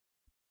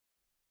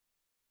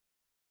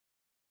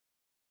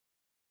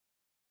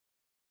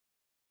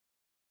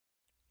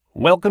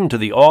Welcome to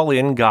the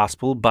All-In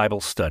Gospel Bible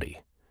Study.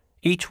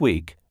 Each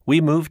week, we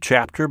move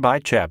chapter by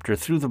chapter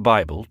through the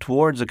Bible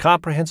towards a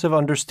comprehensive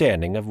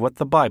understanding of what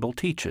the Bible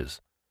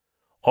teaches.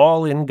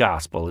 All-In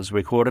Gospel is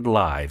recorded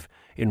live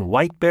in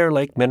White Bear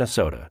Lake,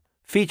 Minnesota,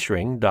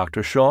 featuring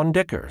Dr. Sean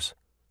Dickers.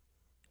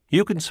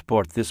 You can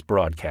support this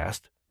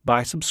broadcast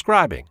by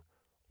subscribing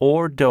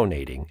or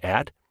donating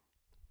at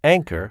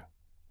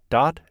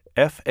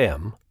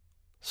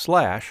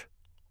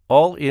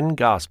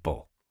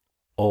anchor.fm/allingospel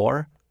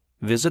or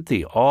visit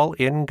the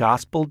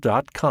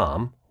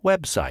allingospel.com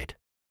website.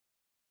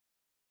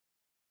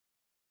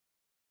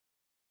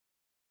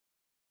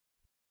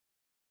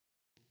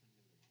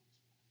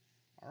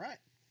 All right.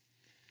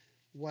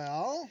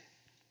 Well,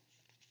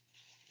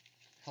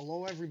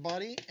 hello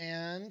everybody,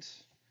 and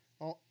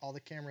all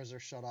the cameras are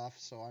shut off,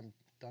 so I'm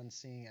done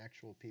seeing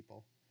actual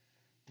people.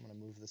 I'm going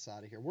to move this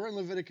out of here. We're in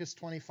Leviticus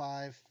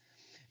 25,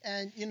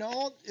 and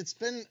it's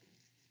been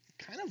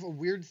kind of a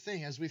weird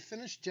thing. As we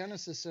finished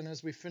Genesis and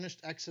as we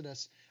finished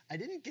Exodus, I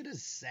didn't get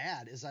as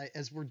sad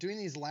as we're doing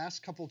these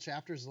last couple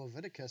chapters of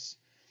Leviticus.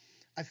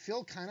 I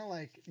feel kind of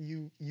like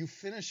you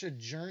finish a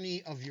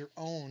journey of your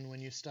own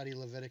when you study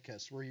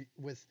Leviticus, where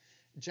with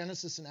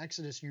Genesis and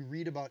Exodus, you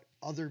read about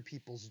other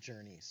people's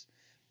journeys.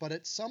 But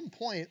at some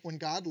point, when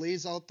God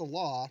lays out the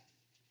law,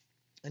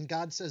 and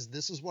God says,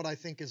 this is what I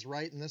think is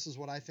right, and this is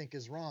what I think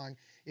is wrong.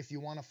 If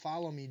you want to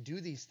follow me, do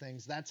these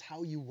things. That's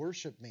how you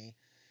worship me.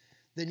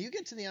 Then you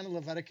get to the end of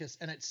Leviticus,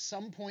 and at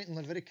some point in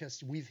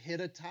Leviticus, we've hit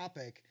a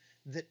topic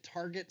that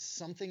targets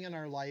something in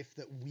our life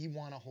that we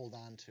want to hold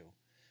on to,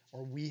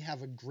 or we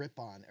have a grip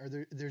on,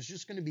 or there's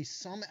just going to be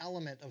some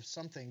element of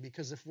something,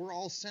 because if we're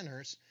all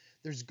sinners,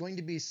 there's going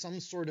to be some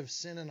sort of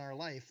sin in our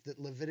life that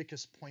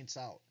Leviticus points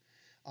out.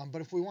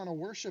 But if we want to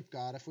worship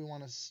God, if we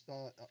want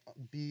to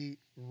be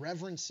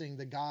reverencing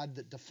the God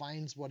that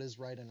defines what is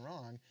right and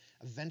wrong,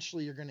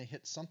 eventually you're going to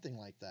hit something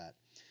like that.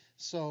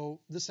 So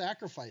the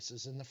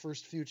sacrifices in the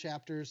first few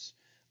chapters,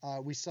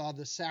 we saw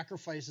the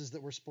sacrifices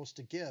that we're supposed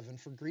to give.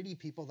 And for greedy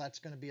people, that's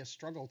going to be a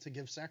struggle to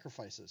give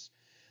sacrifices.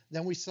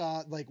 Then we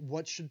saw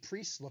what should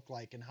priests look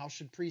like, and how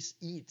should priests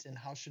eat, and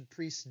how should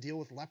priests deal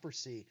with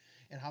leprosy,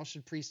 and how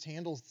should priests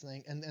handle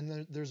things.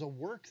 And there's a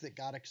work that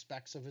God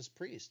expects of his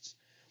priests.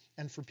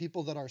 And for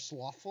people that are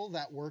slothful,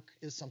 that work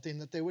is something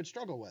that they would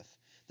struggle with.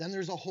 Then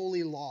there's a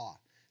holy law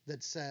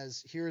that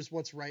says, here's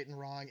what's right and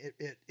wrong.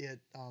 It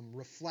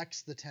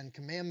reflects the Ten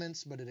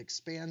Commandments, but it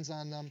expands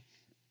on them,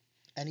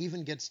 and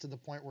even gets to the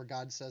point where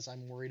God says,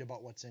 I'm worried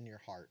about what's in your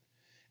heart.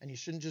 And you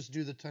shouldn't just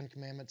do the Ten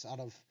Commandments out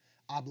of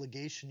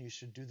obligation. You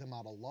should do them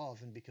out of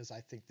love, and because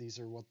I think these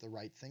are what the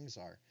right things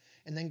are.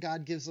 And then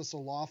God gives us a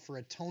law for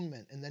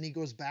atonement, and then he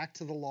goes back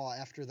to the law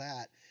after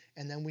that,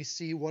 and then we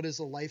see what is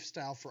a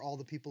lifestyle for all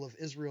the people of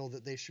Israel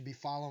that they should be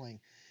following.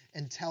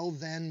 Until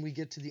then, we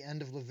get to the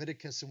end of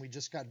Leviticus, and we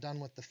just got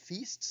done with the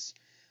feasts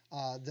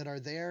that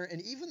are there.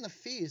 And even the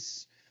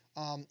feasts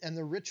and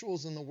the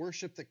rituals and the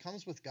worship that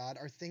comes with God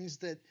are things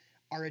that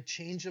are a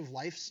change of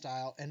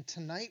lifestyle. And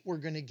tonight we're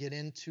going to get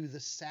into the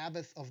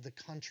Sabbath of the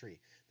country,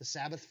 the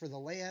Sabbath for the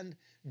land,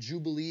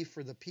 Jubilee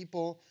for the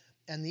people.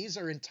 And these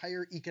are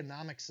entire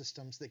economic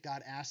systems that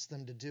God asked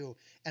them to do.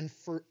 And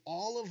for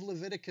all of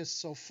Leviticus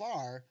so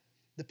far,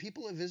 the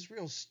people of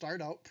Israel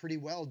start out pretty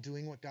well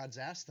doing what God's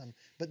asked them.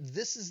 But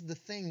this is the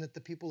thing that the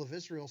people of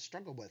Israel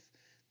struggle with.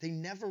 They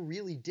never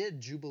really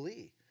did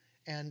Jubilee.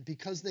 And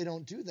because they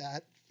don't do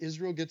that,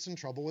 Israel gets in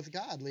trouble with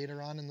God.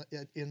 Later on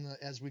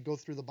as we go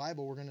through the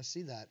Bible, we're going to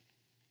see that.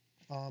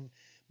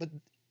 That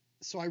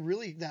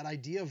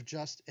idea of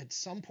just at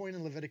some point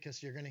in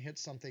Leviticus, you're going to hit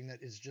something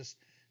that is just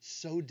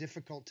so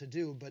difficult to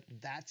do. But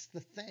that's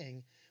the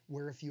thing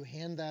where if you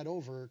hand that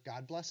over,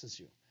 God blesses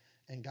you.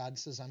 And God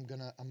says, I'm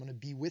gonna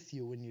be with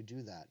you when you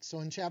do that. So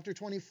in chapter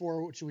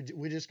 24, which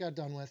we just got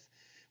done with,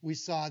 we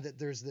saw that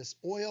there's this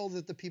oil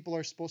that the people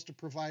are supposed to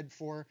provide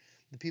for.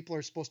 The people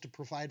are supposed to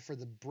provide for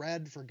the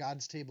bread for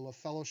God's table of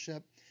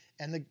fellowship.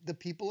 And the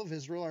people of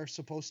Israel are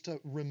supposed to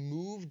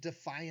remove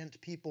defiant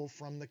people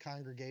from the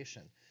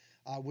congregation,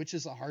 which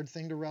is a hard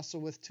thing to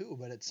wrestle with too.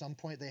 But at some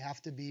point, they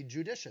have to be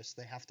judicious.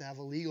 They have to have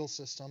a legal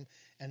system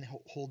and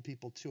hold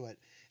people to it.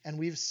 And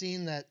we've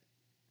seen that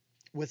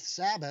with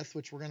Sabbath,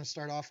 which we're going to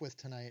start off with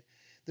tonight,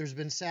 there's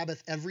been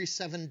Sabbath every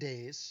 7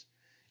 days.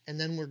 And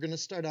then we're going to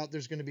start out,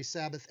 there's going to be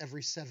Sabbath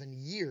every 7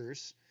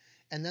 years.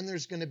 And then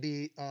there's going to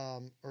be,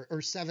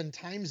 or 7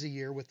 times a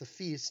year with the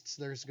feasts,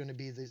 there's going to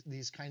be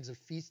these kinds of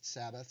feast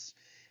Sabbaths.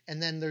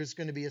 And then there's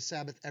going to be a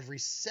Sabbath every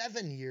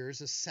 7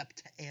 years, a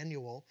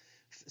septennial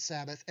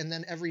Sabbath. And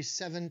then every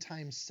 7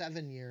 times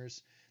 7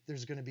 years,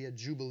 there's going to be a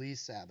Jubilee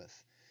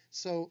Sabbath.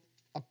 So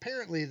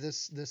apparently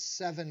this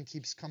 7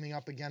 keeps coming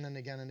up again and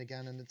again and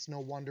again, and it's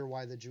no wonder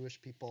why the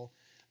Jewish people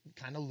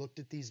kind of looked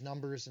at these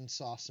numbers and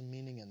saw some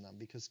meaning in them,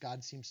 because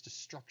God seems to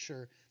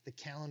structure the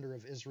calendar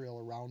of Israel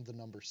around the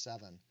number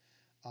 7.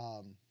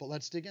 But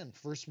let's dig in.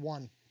 Verse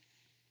 1,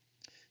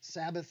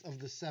 Sabbath of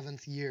the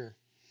 7th year.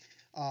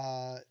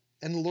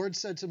 And the Lord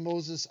said to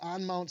Moses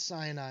on Mount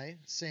Sinai,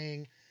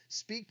 saying,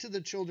 Speak to the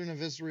children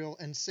of Israel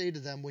and say to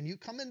them, when you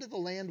come into the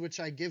land which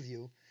I give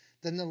you,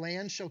 Then the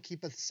land shall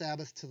keep a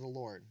Sabbath to the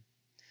Lord.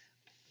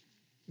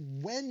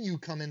 When you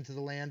come into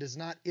the land is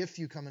not if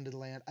you come into the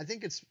land. I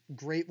think it's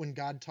great when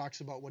God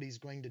talks about what he's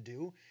going to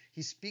do.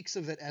 He speaks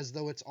of it as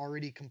though it's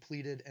already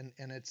completed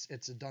and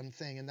it's a done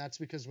thing. And that's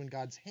because when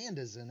God's hand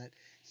is in it,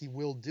 he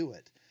will do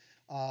it.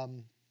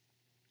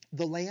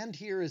 The land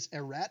here is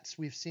Eretz.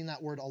 We've seen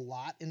that word a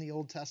lot in the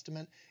Old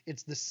Testament.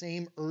 It's the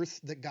same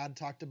earth that God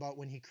talked about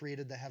when he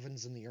created the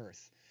heavens and the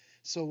earth.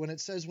 So when it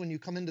says, when you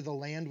come into the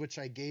land which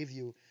I gave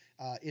you,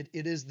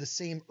 it is the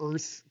same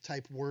earth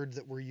type word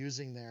that we're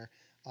using there.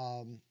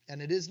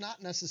 And it is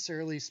not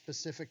necessarily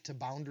specific to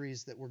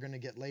boundaries that we're going to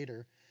get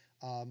later.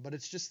 But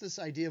it's just this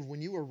idea of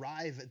when you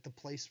arrive at the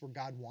place where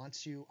God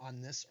wants you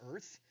on this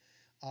earth,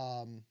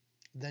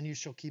 then you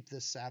shall keep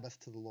this Sabbath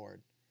to the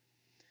Lord.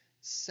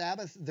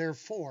 Sabbath,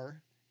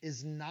 therefore,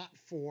 it's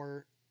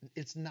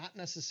not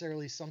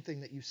necessarily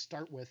something that you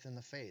start with in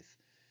the faith.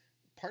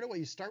 Part of what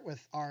you start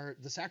with are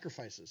the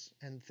sacrifices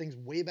and things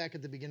way back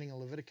at the beginning of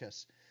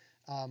Leviticus.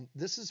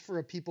 This is for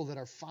a people that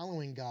are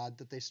following God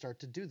that they start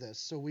to do this.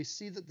 So we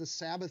see that the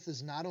Sabbath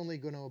is not only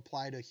going to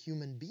apply to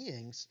human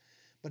beings,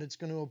 but it's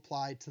going to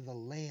apply to the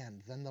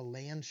land. Then the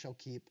land shall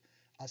keep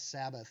a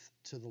Sabbath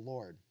to the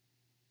Lord.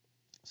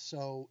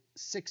 So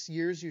 6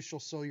 years you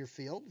shall sow your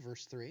field,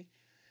 verse 3.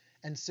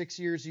 And 6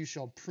 years you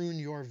shall prune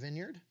your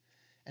vineyard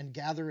and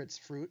gather its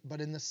fruit.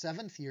 But in the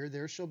 7th year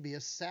there shall be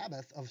a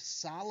Sabbath of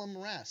solemn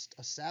rest,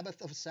 a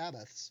Sabbath of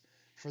Sabbaths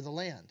for the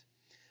land,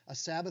 a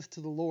Sabbath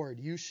to the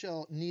Lord. You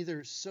shall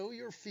neither sow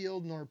your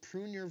field nor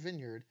prune your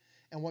vineyard,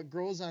 and what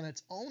grows on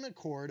its own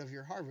accord of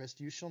your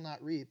harvest you shall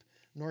not reap,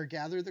 nor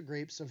gather the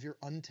grapes of your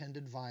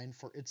untended vine,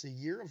 for it's a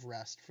year of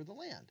rest for the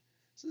land.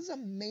 So this is a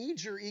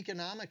major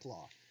economic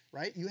law,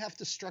 right? You have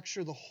to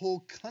structure the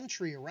whole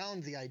country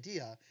around the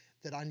idea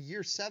that on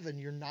year 7,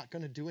 you're not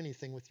going to do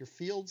anything with your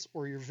fields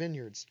or your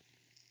vineyards.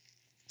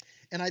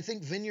 And I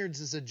think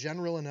vineyards is a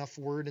general enough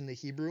word in the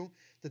Hebrew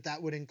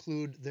that would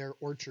include their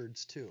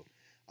orchards too.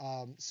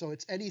 So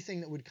it's anything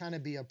that would kind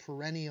of be a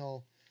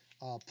perennial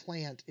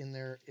plant in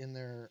their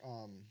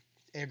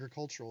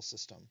agricultural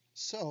system.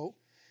 So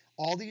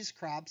all these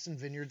crops and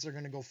vineyards are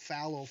going to go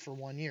fallow for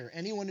 1 year.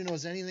 Anyone who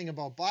knows anything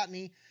about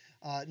botany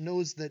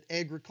knows that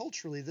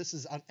agriculturally this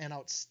is an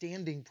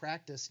outstanding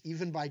practice,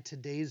 even by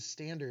today's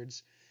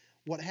standards.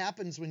 What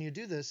happens when you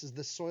do this is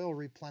the soil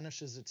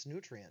replenishes its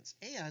nutrients,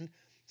 and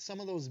some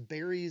of those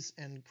berries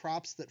and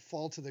crops that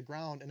fall to the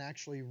ground and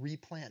actually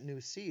replant new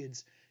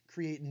seeds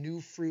create new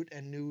fruit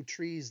and new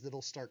trees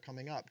that'll start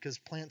coming up, because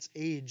plants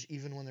age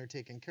even when they're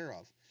taken care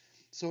of.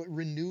 So it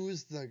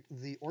renews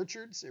the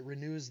orchards, it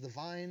renews the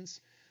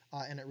vines,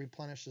 and it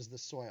replenishes the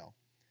soil.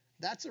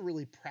 That's a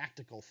really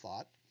practical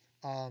thought.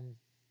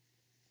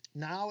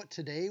 Now,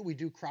 today, we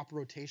do crop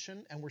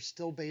rotation, and we're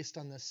still based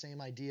on this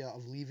same idea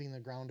of leaving the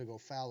ground to go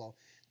fallow.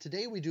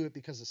 Today, we do it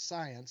because of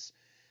science.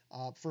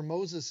 For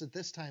Moses at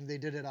this time, they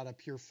did it out of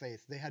pure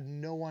faith. They had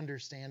no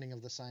understanding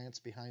of the science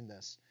behind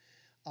this.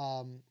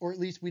 Or at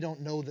least we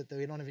don't know that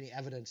we don't have any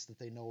evidence that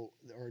they know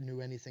or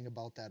knew anything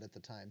about that at the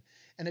time.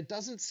 And it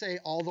doesn't say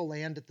all the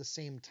land at the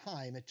same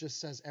time. It just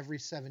says every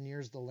 7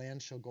 years the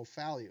land shall go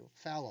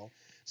fallow.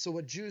 So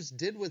what Jews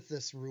did with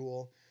this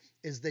rule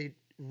is they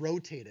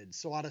rotated.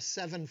 So out of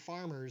 7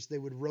 farmers, they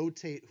would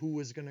rotate who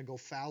was going to go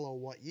fallow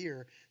what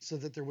year so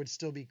that there would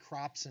still be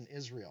crops in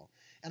Israel.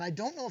 And I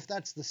don't know if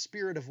that's the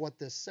spirit of what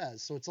this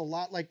says. So it's a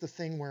lot like the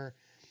thing where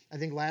I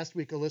think last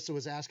week Alyssa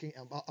was asking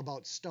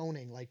about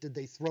stoning. Like, did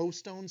they throw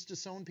stones to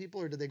stone people,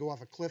 or did they go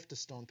off a cliff to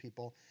stone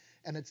people?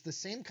 And it's the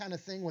same kind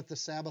of thing with the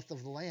Sabbath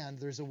of the land.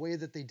 There's a way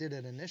that they did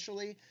it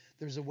initially.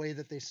 There's a way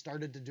that they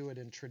started to do it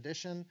in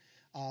tradition.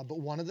 But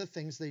one of the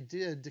things they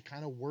did to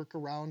kind of work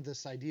around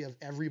this idea of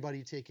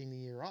everybody taking the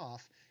year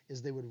off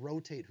is they would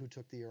rotate who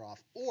took the year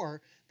off.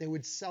 Or they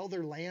would sell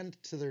their land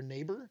to their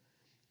neighbor,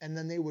 and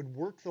then they would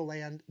work the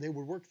land. They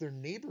would work their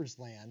neighbor's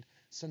land.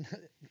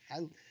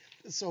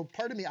 So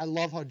part of me, I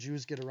love how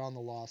Jews get around the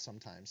law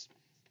sometimes.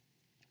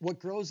 What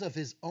grows of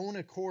his own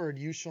accord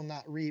you shall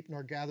not reap,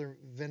 nor gather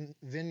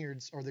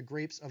vineyards or the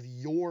grapes of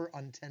your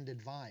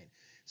untended vine.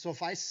 So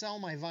if I sell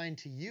my vine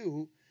to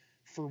you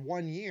for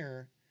 1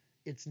 year,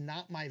 it's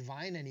not my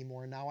vine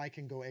anymore. Now I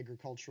can go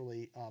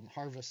agriculturally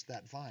harvest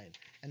that vine.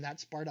 And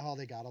that's part of how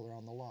they got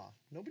around the law.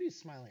 Nobody's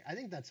smiling. I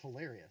think that's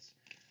hilarious.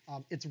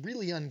 It's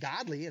really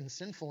ungodly and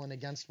sinful and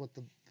against what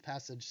the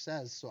passage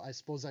says, so I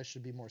suppose I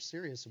should be more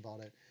serious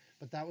about it.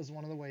 But that was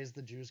one of the ways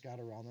the Jews got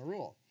around the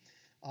rule.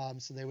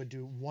 So they would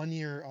do 1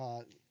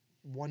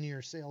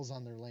 year sales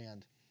on their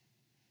land.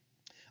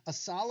 A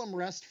solemn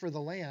rest for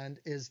the land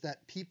is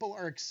that people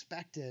are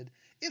expected,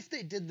 if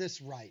they did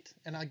this right,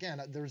 and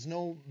again, there's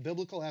no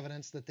biblical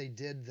evidence that they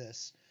did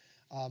this,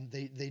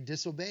 they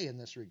disobey in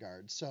this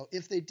regard. So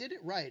if they did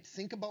it right,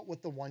 think about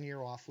what the 1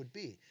 year off would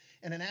be.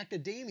 And in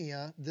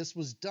academia, this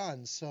was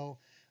done. So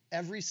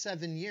every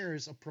 7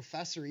 years, a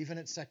professor, even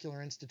at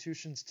secular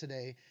institutions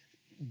today,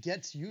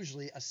 gets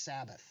usually a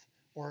Sabbath,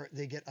 or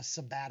they get a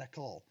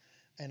sabbatical.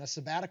 And a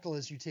sabbatical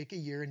is you take a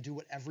year and do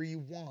whatever you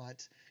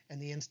want,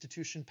 and the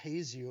institution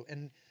pays you.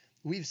 And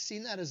we've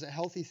seen that as a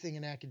healthy thing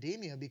in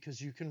academia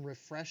because you can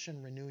refresh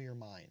and renew your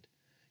mind.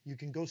 You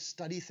can go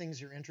study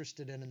things you're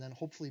interested in and then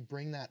hopefully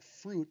bring that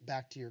fruit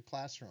back to your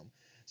classroom.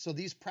 So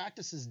these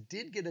practices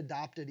did get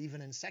adopted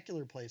even in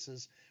secular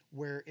places,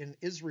 where in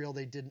Israel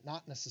they did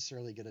not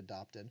necessarily get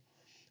adopted.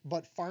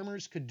 But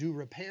farmers could do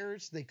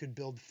repairs, they could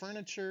build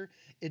furniture,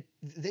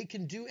 they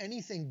can do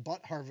anything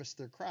but harvest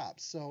their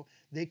crops. So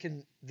they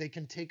can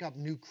take up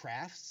new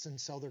crafts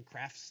and sell their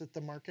crafts at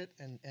the market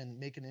and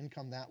make an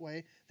income that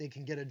way. They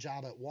can get a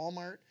job at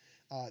Walmart.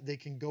 They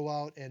can go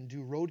out and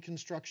do road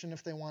construction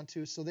if they want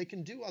to. So they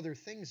can do other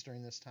things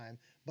during this time,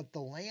 but the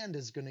land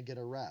is going to get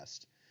a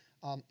rest.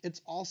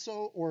 It's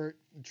also, or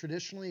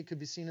traditionally, it could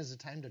be seen as a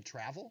time to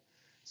travel.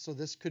 So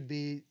this could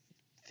be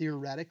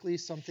theoretically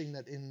something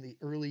that in the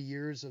early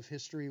years of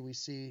history we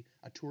see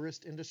a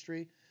tourist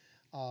industry.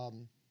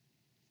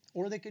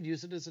 Or they could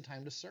use it as a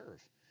time to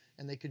serve.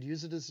 And they could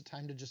use it as a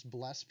time to just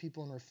bless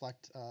people and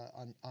reflect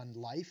on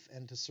life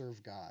and to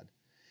serve God.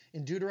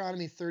 In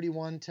Deuteronomy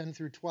 31, 10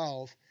 through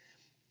 12,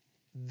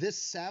 this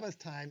Sabbath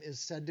time is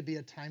said to be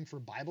a time for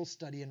Bible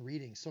study and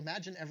reading. So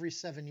imagine every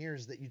 7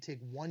 years that you take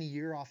 1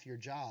 year off your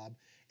job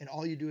and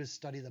all you do is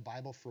study the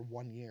Bible for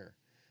 1 year.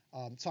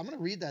 So I'm going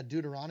to read that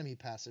Deuteronomy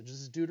passage. This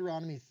is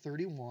Deuteronomy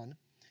 31,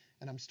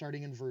 and I'm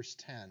starting in verse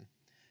 10.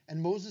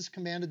 And Moses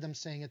commanded them,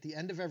 saying, at the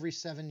end of every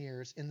 7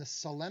 years, in the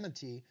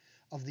solemnity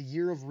of the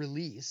year of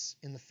release,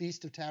 in the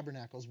Feast of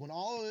Tabernacles, when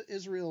all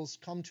Israel's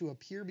come to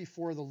appear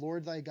before the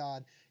Lord thy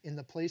God in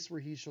the place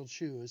where he shall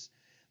choose,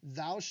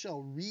 thou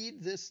shalt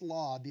read this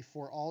law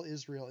before all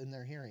Israel in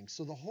their hearing.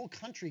 So the whole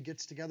country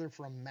gets together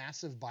for a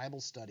massive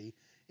Bible study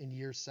in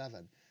year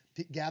 7.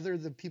 Gather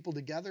the people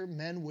together,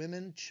 men,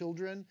 women,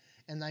 children,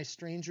 and thy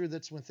stranger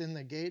that's within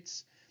the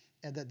gates,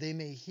 and that they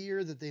may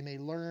hear, that they may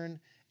learn,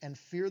 and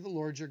fear the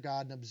Lord your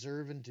God, and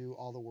observe and do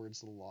all the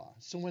words of the law.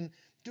 So when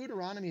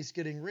Deuteronomy is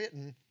getting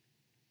written,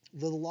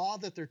 the law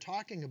that they're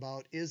talking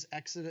about is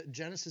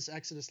Genesis,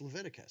 Exodus,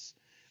 Leviticus.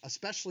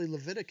 Especially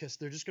Leviticus,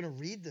 they're just going to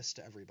read this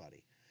to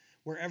everybody,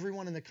 where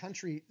everyone in the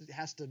country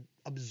has to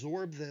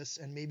absorb this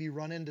and maybe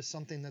run into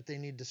something that they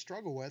need to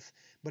struggle with.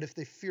 But if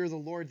they fear the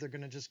Lord, they're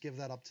going to just give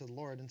that up to the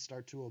Lord and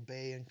start to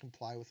obey and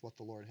comply with what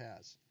the Lord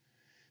has.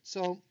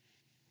 So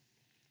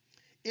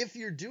if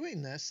you're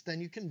doing this, then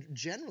you can,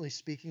 generally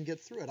speaking, get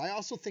through it. I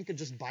also think of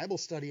just Bible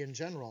study in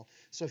general.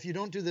 So if you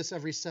don't do this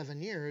every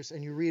 7 years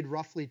and you read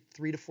roughly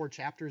 3 to 4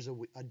 chapters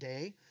a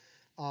day,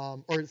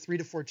 or 3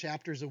 to 4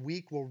 chapters a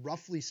week will,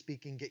 roughly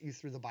speaking, get you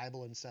through the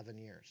Bible in 7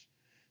 years.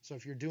 So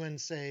if you're doing,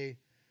 say,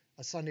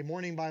 a Sunday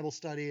morning Bible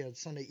study, a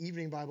Sunday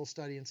evening Bible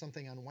study, and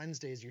something on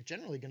Wednesdays, you're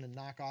generally going to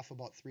knock off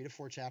about 3 to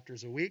 4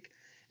 chapters a week.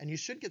 And you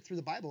should get through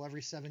the Bible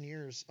every 7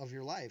 years of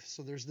your life.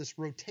 So there's this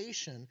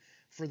rotation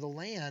for the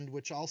land,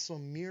 which also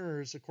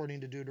mirrors,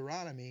 according to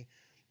Deuteronomy,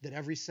 that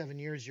every 7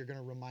 years you're going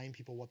to remind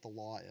people what the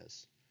law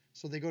is.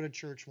 So they go to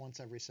church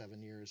once every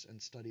 7 years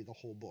and study the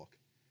whole book.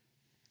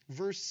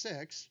 Verse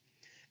 6,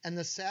 and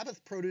the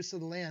Sabbath produce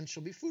of the land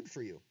shall be food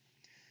for you.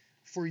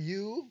 For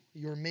you,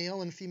 your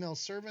male and female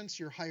servants,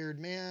 your hired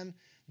man,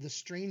 the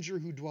stranger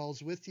who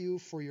dwells with you,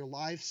 for your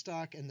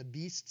livestock and the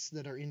beasts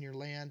that are in your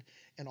land,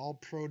 and all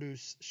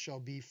produce shall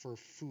be for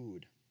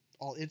food.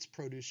 All its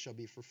produce shall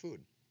be for food.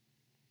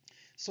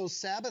 So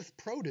Sabbath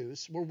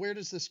produce, well, where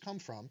does this come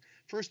from?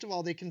 First of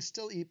all, they can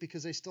still eat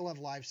because they still have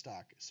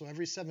livestock. So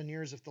every 7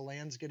 years, if the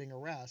land's getting a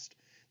rest,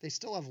 they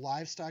still have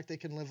livestock they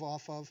can live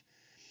off of,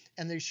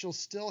 and they shall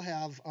still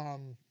have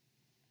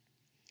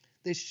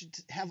they should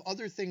have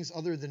other things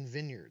other than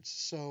vineyards.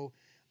 So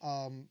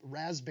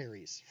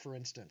raspberries, for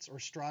instance, or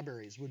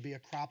strawberries would be a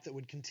crop that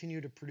would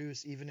continue to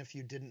produce even if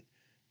you didn't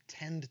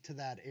tend to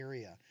that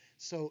area.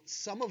 So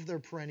some of their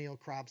perennial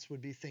crops would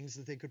be things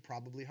that they could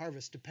probably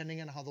harvest,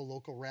 depending on how the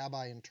local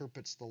rabbi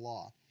interprets the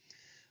law.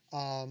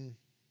 And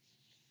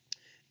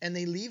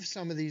they leave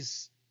some of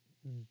these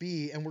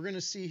be, and we're going to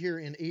see here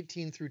in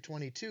 18 through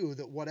 22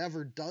 that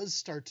whatever does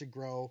start to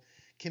grow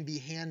can be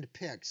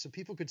hand-picked. So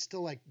people could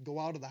still go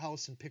out of the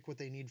house and pick what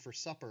they need for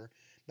supper,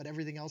 but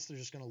everything else they're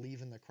just going to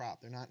leave in the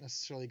crop. They're not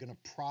necessarily going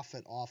to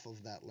profit off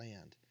of that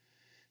land.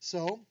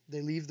 So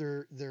they leave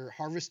their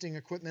harvesting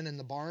equipment in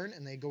the barn,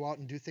 and they go out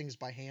and do things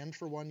by hand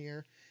for 1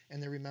 year,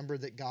 and they remember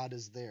that God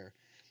is there.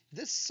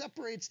 This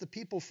separates the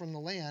people from the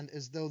land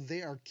as though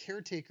they are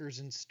caretakers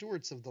and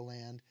stewards of the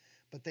land,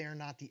 but they are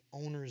not the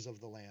owners of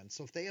the land.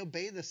 So if they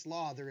obey this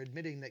law, they're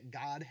admitting that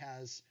God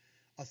has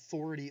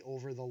authority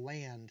over the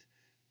land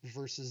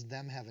versus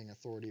them having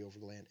authority over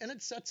the land. And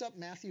it sets up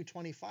Matthew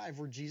 25,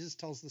 where Jesus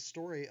tells the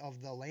story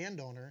of the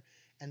landowner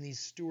and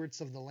these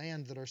stewards of the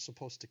land that are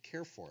supposed to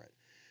care for it.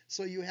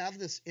 So you have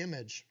this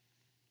image,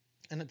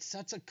 and it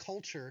sets a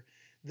culture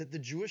that the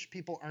Jewish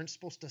people aren't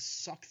supposed to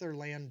suck their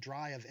land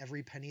dry of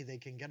every penny they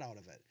can get out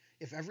of it.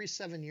 If every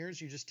 7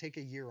 years you just take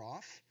a year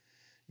off,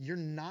 you're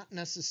not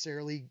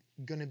necessarily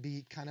going to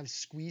be kind of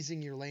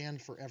squeezing your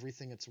land for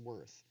everything it's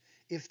worth.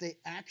 If they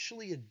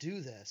actually do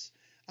this,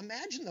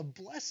 imagine the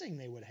blessing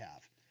they would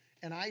have.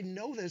 And I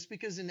know this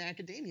because in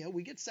academia,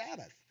 we get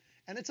Sabbath.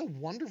 And it's a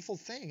wonderful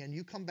thing. And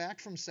you come back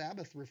from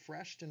Sabbath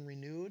refreshed and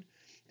renewed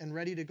and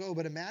ready to go.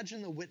 But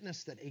imagine the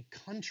witness that a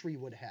country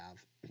would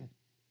have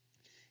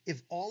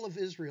if all of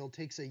Israel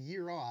takes a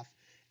year off.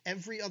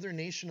 Every other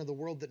nation of the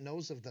world that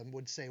knows of them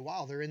would say,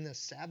 wow, they're in this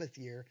Sabbath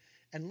year.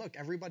 And look,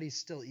 everybody's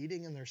still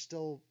eating and they're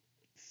still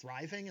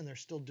thriving and they're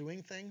still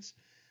doing things.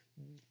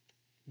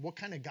 What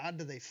kind of God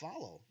do they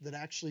follow that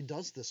actually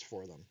does this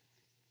for them?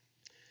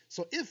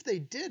 So if they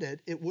did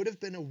it, it would have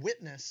been a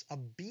witness, a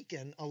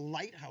beacon, a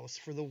lighthouse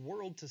for the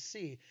world to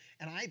see.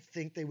 And I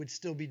think they would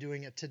still be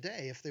doing it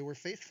today if they were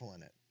faithful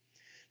in it.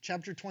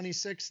 Chapter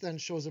 26 then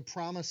shows a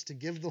promise to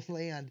give the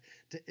land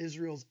to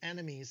Israel's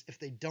enemies if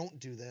they don't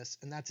do this,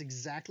 and that's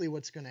exactly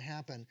what's going to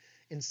happen.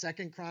 In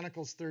 2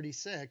 Chronicles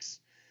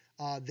 36,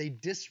 they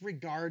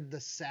disregard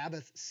the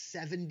Sabbath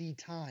 70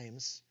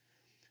 times,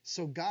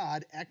 so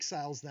God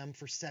exiles them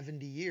for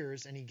 70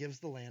 years, and he gives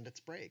the land its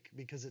break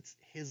because it's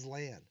his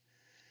land.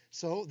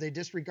 So they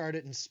disregard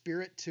it in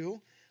spirit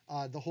too.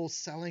 The whole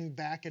selling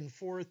back and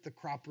forth, the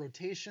crop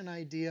rotation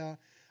idea.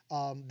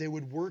 They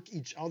would work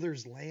each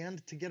other's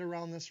land to get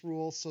around this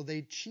rule. So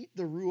they cheat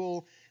the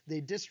rule,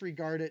 they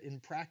disregard it in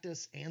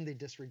practice, and they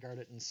disregard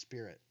it in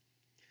spirit.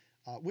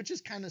 Which is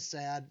kind of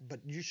sad,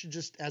 but you should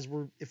just,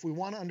 if we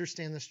want to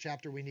understand this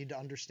chapter, we need to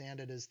understand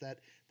it as that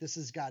this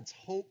is God's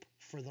hope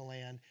for the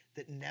land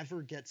that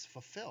never gets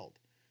fulfilled.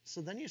 So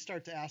then you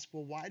start to ask,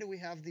 well, why do we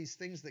have these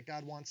things that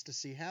God wants to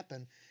see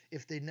happen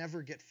if they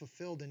never get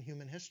fulfilled in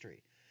human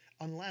history?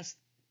 Unless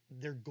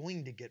they're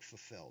going to get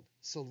fulfilled.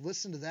 So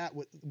listen to that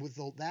with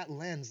that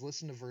lens.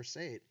 Listen to verse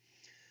 8.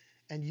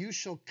 And you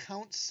shall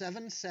count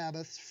 7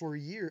 Sabbaths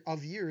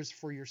of years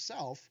for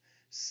yourself,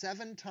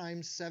 7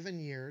 times 7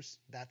 years,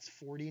 that's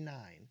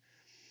 49.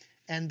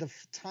 And the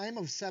time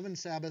of 7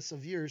 Sabbaths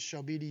of years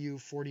shall be to you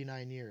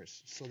 49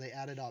 years. So they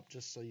add it up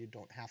just so you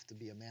don't have to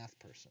be a math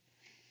person.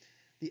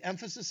 The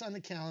emphasis on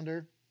the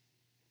calendar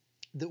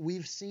that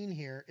we've seen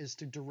here is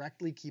to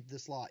directly keep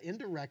this law.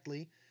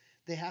 Indirectly,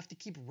 they have to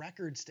keep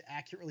records to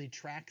accurately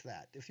track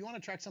that. If you want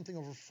to track something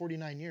over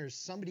 49 years,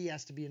 somebody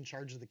has to be in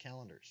charge of the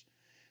calendars.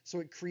 So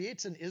it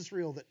creates an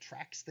Israel that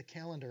tracks the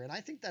calendar. And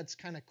I think that's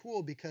kind of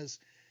cool because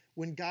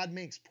when God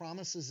makes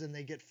promises and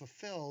they get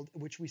fulfilled,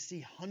 which we see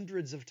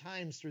hundreds of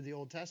times through the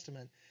Old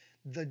Testament,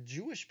 the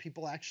Jewish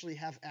people actually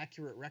have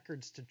accurate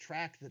records to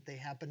track that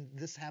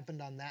this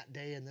happened on that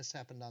day and this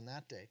happened on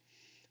that day.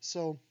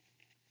 So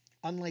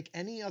unlike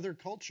any other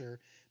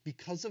culture,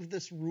 because of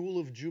this rule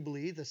of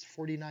Jubilee, this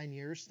 49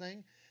 years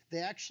thing, they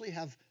actually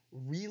have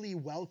really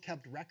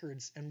well-kept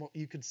records and what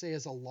you could say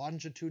is a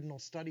longitudinal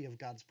study of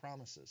God's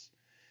promises.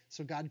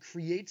 So God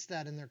creates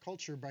that in their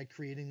culture by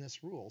creating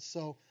this rule.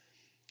 So,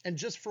 and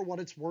just for what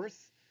it's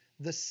worth,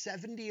 the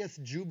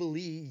 70th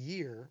Jubilee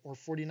year, or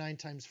 49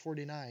 times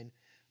 49,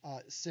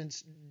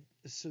 since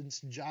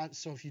John,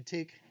 so if you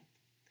take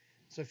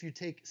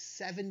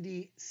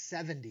 70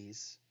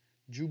 70s,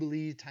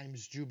 Jubilee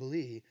times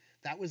Jubilee,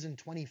 that was in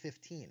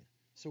 2015.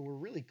 So we're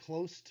really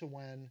close to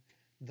when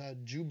the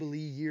Jubilee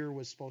year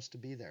was supposed to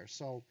be there.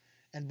 So,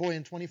 and boy,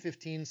 in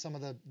 2015, some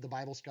of the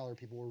Bible scholar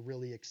people were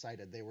really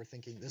excited. They were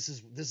thinking, this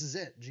is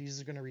it. Jesus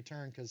is going to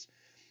return because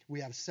we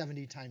have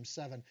 70 times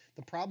 7.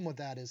 The problem with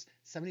that is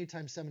 70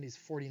 times 70 is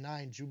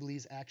 49. Jubilee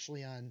is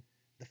actually on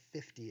the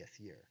 50th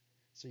year.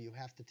 So you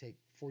have to take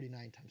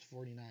 49 times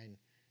 49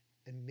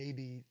 and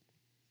maybe...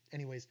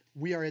 Anyways,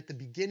 we are at the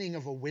beginning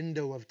of a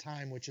window of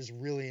time, which is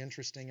really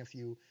interesting if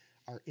you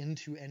are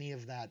into any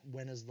of that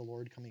when is the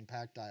Lord coming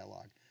back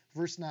dialogue.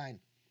 Verse 9.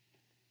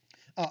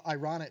 Not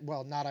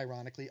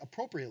ironically,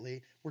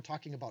 appropriately, we're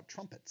talking about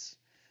trumpets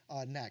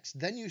next.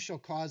 Then you shall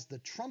cause the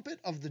trumpet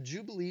of the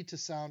Jubilee to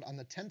sound on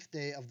the 10th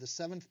day of the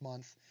 7th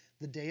month,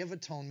 the day of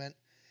atonement,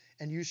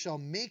 and you shall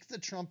make the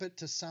trumpet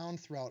to sound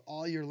throughout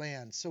all your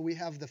land. So we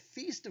have the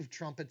Feast of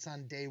Trumpets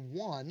on day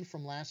 1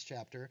 from last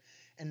chapter,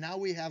 and now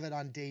we have it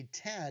on day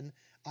 10.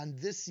 On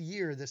this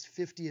year, this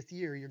 50th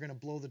year, you're going to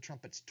blow the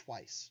trumpets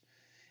twice.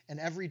 And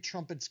every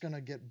trumpet's going to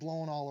get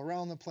blown all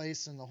around the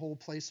place, and the whole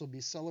place will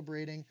be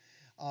celebrating,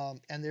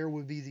 and there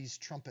will be these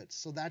trumpets.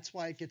 So that's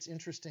why it gets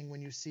interesting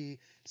when you see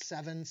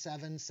 7,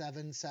 7,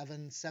 7,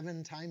 7,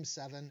 7 times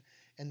 7,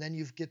 and then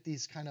you get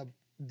these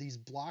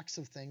blocks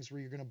of things where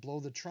you're going to blow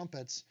the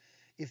trumpets.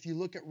 If you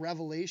look at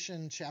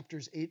Revelation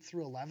chapters 8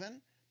 through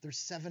 11, there's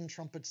 7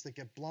 trumpets that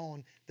get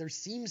blown. There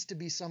seems to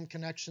be some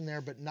connection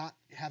there, but not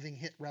having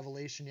hit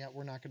Revelation yet,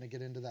 we're not going to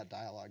get into that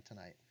dialogue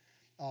tonight.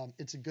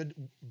 It's a good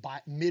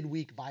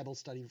midweek Bible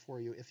study for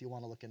you if you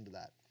want to look into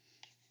that.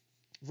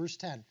 Verse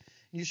 10,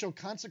 you shall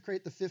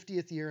consecrate the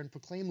 50th year and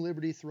proclaim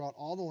liberty throughout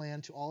all the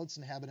land to all its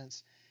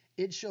inhabitants.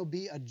 It shall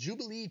be a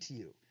jubilee to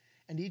you,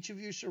 and each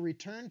of you shall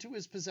return to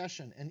his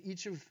possession, and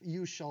each of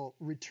you shall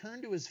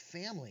return to his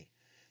family.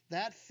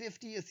 That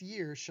 50th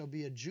year shall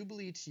be a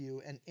jubilee to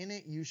you, and in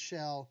it you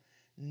shall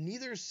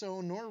neither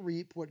sow nor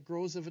reap what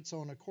grows of its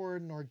own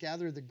accord, nor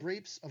gather the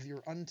grapes of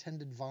your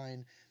untended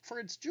vine, for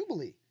it's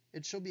jubilee.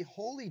 It shall be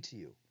holy to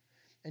you,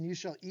 and you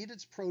shall eat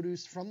its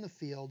produce from the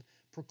field,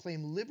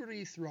 proclaim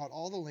liberty throughout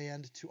all the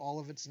land to all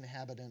of its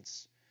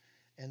inhabitants,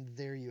 and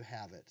there you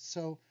have it.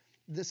 So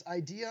this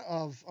idea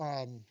of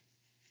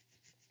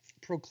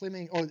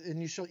proclaiming, and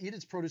you shall eat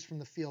its produce from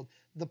the field.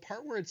 The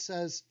part where it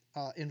says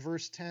in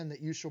verse 10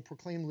 that you shall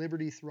proclaim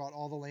liberty throughout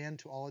all the land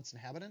to all its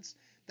inhabitants,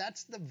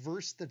 that's the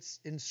verse that's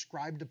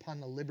inscribed upon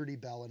the Liberty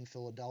Bell in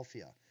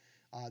Philadelphia.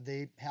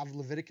 They have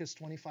Leviticus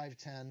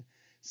 25:10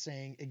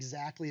 saying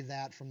exactly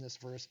that from this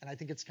verse, and I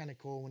think it's kind of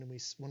cool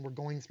when we're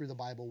going through the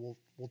Bible,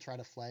 we'll try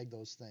to flag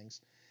those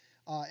things.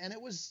 And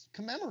it was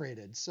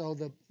commemorated. So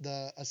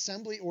the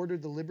assembly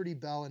ordered the Liberty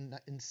Bell in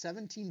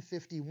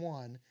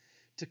 1751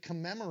 to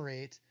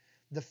commemorate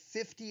the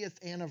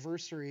 50th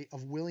anniversary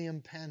of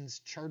William Penn's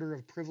Charter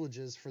of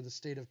Privileges for the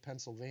state of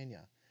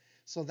Pennsylvania.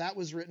 So that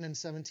was written in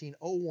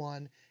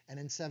 1701, and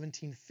in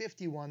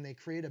 1751 they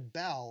create a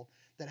bell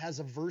that has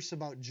a verse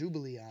about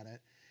Jubilee on it,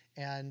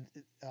 and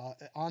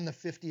on the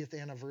 50th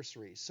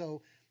anniversary.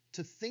 So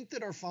to think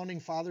that our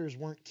founding fathers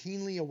weren't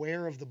keenly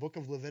aware of the book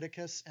of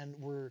Leviticus and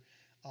were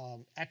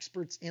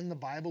experts in the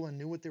Bible and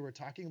knew what they were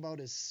talking about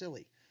is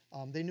silly.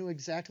 They knew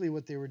exactly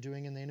what they were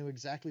doing, and they knew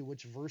exactly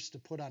which verse to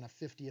put on a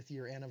 50th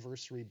year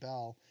anniversary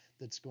bell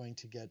that's going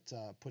to get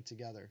put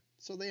together.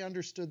 So they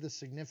understood the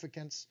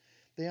significance.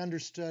 They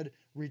understood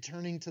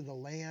returning to the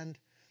land.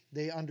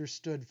 They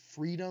understood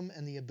freedom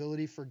and the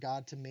ability for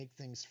God to make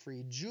things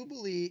free.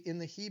 Jubilee in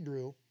the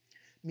Hebrew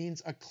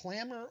means a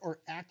clamor or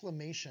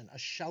acclamation, a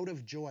shout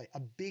of joy, a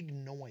big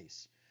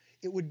noise.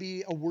 It would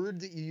be a word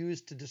that you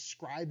use to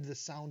describe the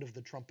sound of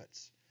the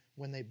trumpets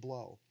when they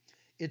blow.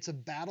 It's a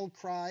battle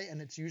cry,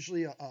 and it's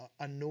usually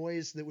a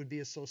noise that would be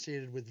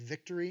associated with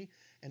victory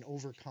and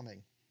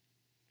overcoming.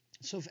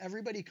 So if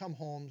everybody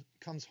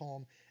comes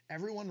home,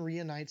 everyone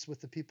reunites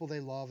with the people they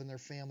love and their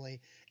family,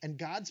 and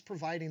God's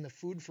providing the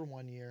food for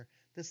 1 year,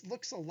 this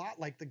looks a lot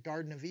like the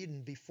Garden of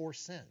Eden before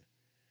sin.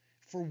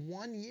 For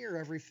 1 year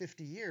every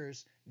 50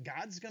 years,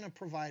 God's going to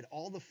provide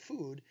all the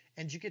food,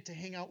 and you get to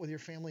hang out with your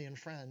family and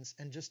friends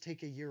and just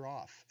take a year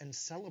off and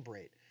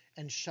celebrate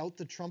and shout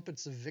the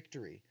trumpets of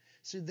victory.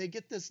 So they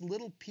get this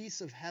little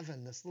piece of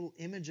heaven, this little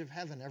image of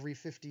heaven every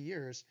 50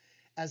 years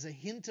as a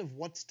hint of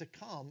what's to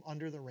come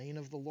under the reign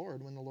of the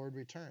Lord when the Lord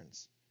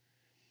returns.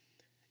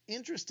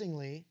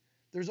 Interestingly,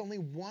 there's only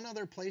one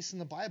other place in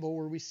the Bible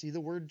where we see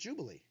the word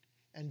Jubilee.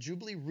 And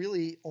Jubilee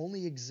really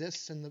only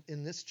exists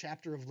in this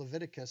chapter of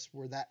Leviticus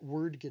where that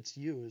word gets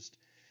used.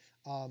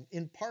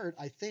 In part,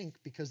 I think,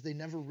 because they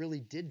never really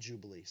did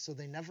Jubilee. So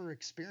they never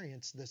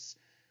experienced this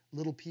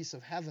little piece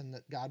of heaven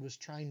that God was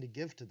trying to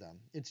give to them.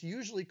 It's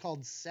usually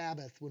called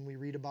Sabbath when we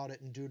read about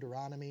it in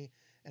Deuteronomy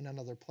and in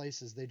other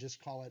places. They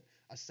just call it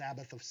a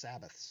Sabbath of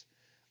Sabbaths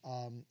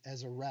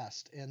as a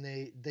rest. And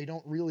they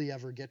don't really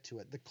ever get to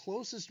it. The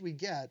closest we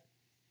get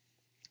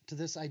to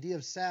this idea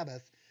of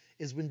Sabbath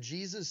is when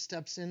Jesus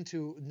steps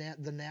into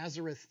the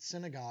Nazareth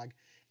synagogue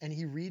and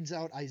he reads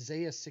out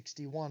Isaiah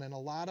 61. And a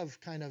lot of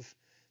kind of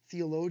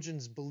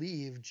theologians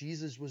believe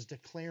Jesus was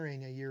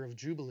declaring a year of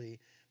Jubilee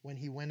when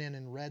he went in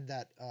and read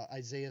that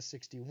Isaiah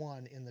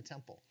 61 in the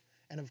temple.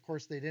 And of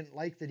course, they didn't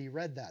like that he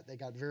read that. They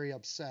got very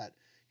upset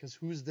because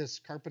who's this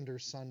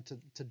carpenter's son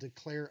to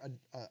declare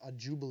a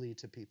Jubilee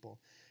to people?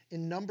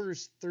 In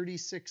Numbers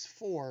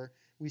 36:4,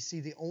 we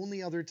see the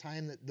only other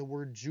time that the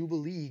word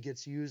Jubilee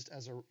gets used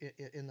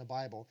in the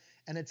Bible.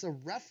 And it's a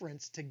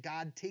reference to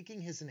God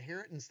taking his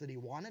inheritance that he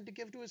wanted to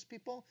give to his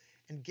people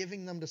and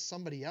giving them to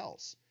somebody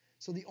else.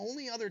 So the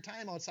only other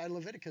time outside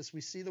Leviticus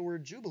we see the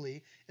word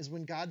Jubilee is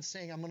when God's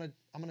saying, I'm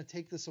gonna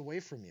take this away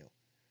from you.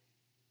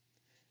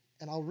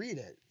 And I'll read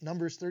it.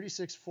 Numbers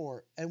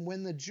 36:4. And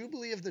when the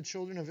Jubilee of the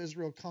children of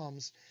Israel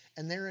comes,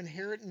 and their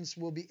inheritance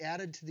will be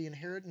added to the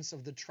inheritance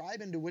of the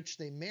tribe into which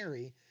they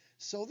marry,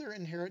 so their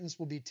inheritance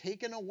will be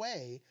taken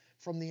away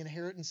from the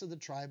inheritance of the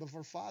tribe of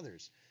our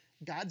fathers.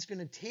 God's going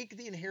to take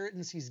the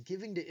inheritance he's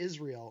giving to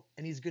Israel,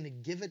 and he's going to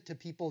give it to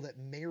people that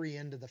marry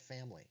into the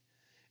family.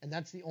 And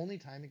that's the only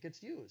time it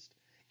gets used.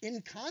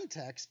 In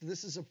context,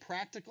 this is a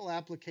practical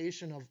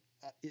application of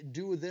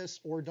do this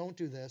or don't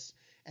do this.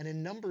 And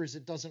in Numbers,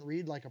 it doesn't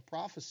read like a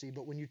prophecy,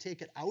 but when you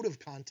take it out of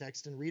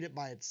context and read it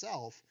by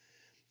itself,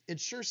 it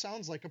sure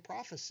sounds like a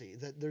prophecy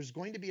that there's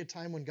going to be a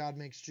time when God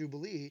makes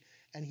Jubilee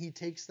and he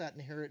takes that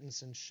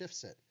inheritance and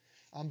shifts it.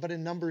 But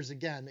in Numbers,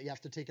 again, you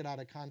have to take it out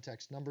of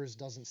context. Numbers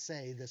doesn't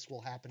say this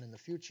will happen in the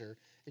future.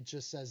 It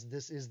just says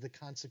this is the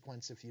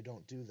consequence if you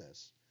don't do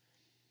this.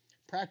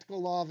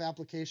 Practical law of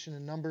application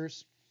in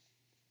Numbers,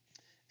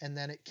 and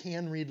then it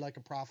can read like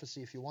a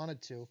prophecy if you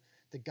wanted to,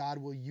 that God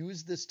will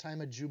use this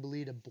time of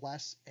Jubilee to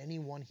bless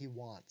anyone he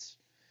wants.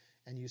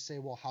 And you say,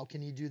 well, how can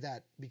he do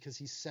that? Because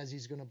he says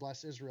he's going to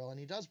bless Israel, and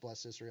he does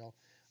bless Israel.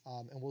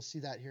 And we'll see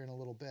that here in a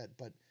little bit.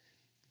 But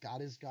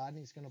God is God, and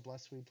he's going to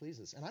bless who he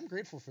pleases. And I'm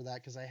grateful for that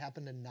because I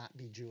happen to not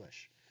be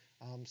Jewish.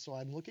 So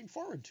I'm looking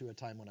forward to a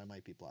time when I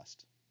might be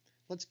blessed.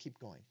 Let's keep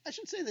going. I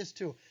should say this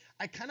too.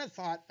 I kind of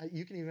thought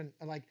you can even,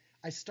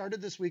 I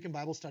started this week in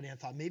Bible study and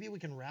I thought maybe we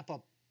can wrap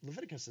up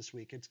Leviticus this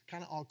week. It's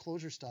kind of all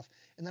closure stuff.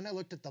 And then I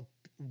looked at the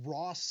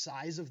raw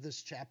size of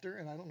this chapter,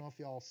 and I don't know if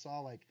y'all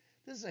saw,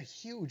 this is a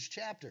huge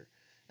chapter.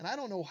 And I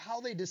don't know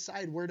how they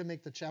decide where to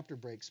make the chapter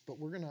breaks, but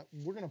we're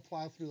gonna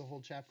plow through the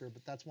whole chapter,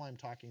 but that's why I'm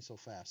talking so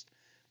fast.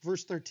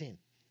 Verse 13.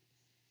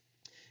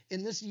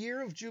 In this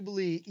year of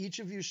Jubilee, each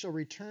of you shall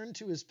return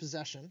to his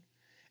possession.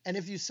 And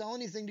if you sell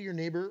anything to your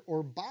neighbor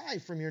or buy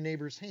from your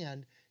neighbor's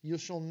hand, you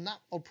shall not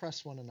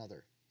oppress one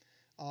another.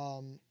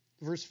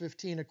 Verse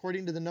 15,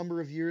 according to the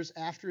number of years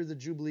after the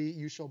Jubilee,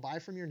 you shall buy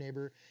from your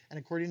neighbor, and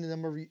according to the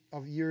number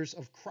of years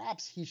of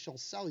crops he shall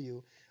sell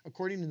you.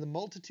 According to the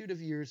multitude of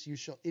years, you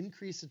shall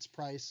increase its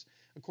price.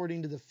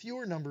 According to the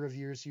fewer number of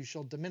years, you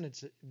shall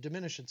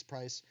diminish its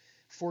price.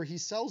 For he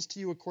sells to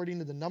you according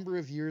to the number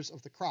of years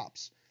of the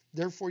crops.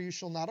 Therefore you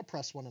shall not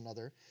oppress one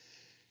another,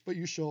 but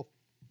you shall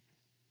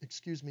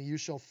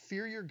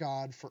fear your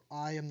God, for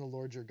I am the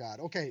Lord your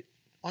God. Okay,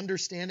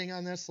 understanding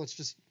on this, let's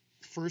just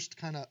first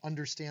kind of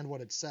understand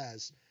what it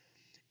says.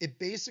 It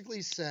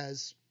basically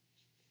says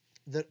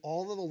that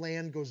all of the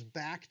land goes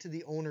back to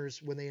the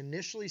owners when they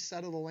initially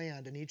settle the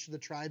land and each of the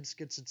tribes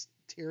gets its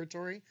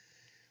territory.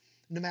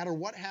 No matter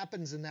what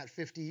happens in that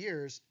 50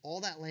 years, all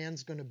that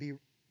land's going to be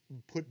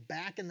put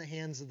back in the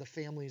hands of the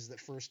families that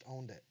first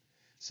owned it.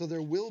 So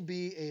there will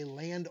be a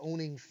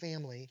land-owning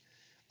family,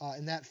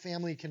 and that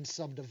family can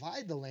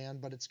subdivide the land,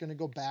 but it's going to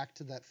go back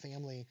to that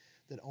family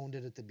that owned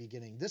it at the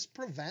beginning. This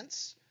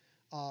prevents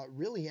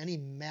really any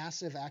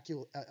massive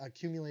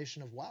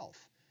accumulation of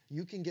wealth.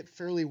 You can get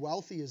fairly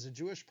wealthy as a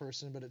Jewish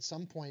person, but at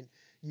some point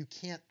you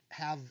can't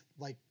have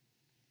like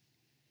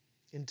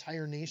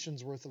entire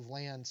nations worth of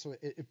land. So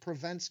it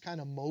prevents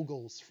kind of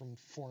moguls from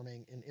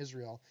forming in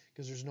Israel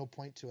because there's no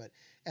point to it.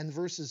 And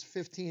verses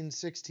 15,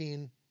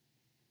 16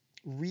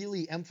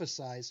 really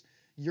emphasize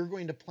you're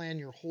going to plan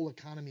your whole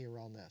economy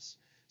around this.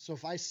 So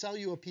if I sell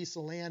you a piece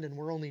of land and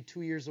we're only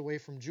 2 years away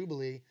from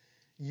Jubilee,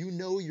 you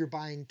know you're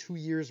buying 2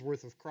 years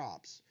worth of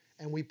crops,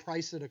 and we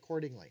price it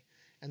accordingly.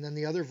 And then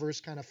the other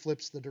verse kind of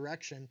flips the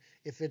direction.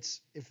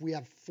 If we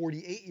have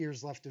 48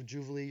 years left of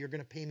Jubilee, you're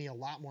going to pay me a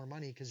lot more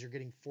money because you're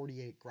getting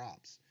 48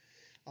 crops.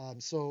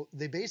 So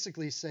they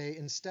basically say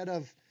instead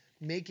of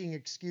making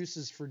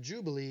excuses for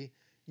Jubilee,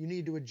 you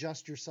need to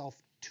adjust yourself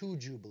to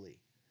Jubilee.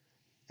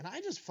 And I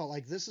just felt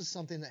like this is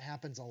something that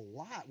happens a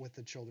lot with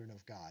the children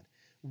of God.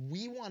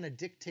 We want to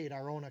dictate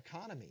our own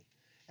economy,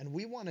 and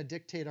we want to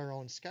dictate our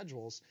own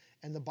schedules.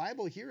 And the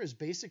Bible here is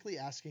basically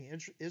asking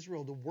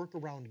Israel to work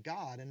around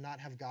God and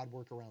not have God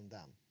work around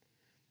them.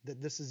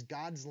 That this is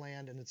God's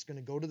land, and it's going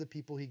to go to the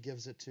people he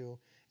gives it to,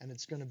 and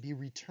it's going to be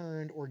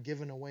returned or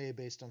given away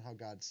based on how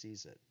God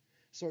sees it.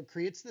 So it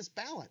creates this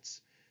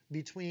balance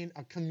between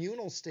a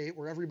communal state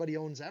where everybody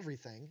owns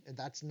everything, and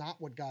that's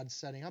not what God's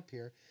setting up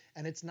here,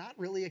 and it's not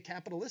really a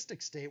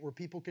capitalistic state where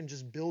people can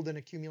just build and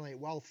accumulate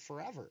wealth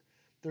forever.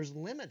 There's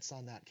limits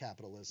on that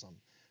capitalism.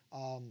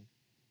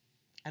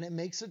 And it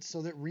makes it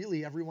so that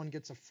really everyone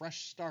gets a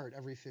fresh start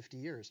every 50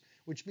 years,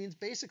 which means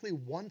basically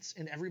once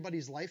in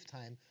everybody's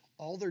lifetime,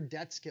 all their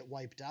debts get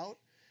wiped out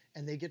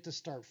and they get to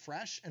start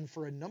fresh. And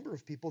for a number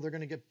of people, they're going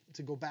to get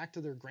to go back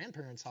to their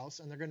grandparents' house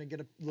and they're going to get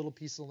a little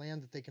piece of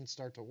land that they can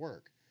start to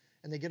work.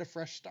 And they get a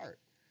fresh start.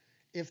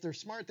 If they're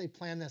smart, they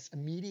plan this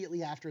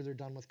immediately after they're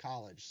done with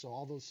college. So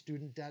all those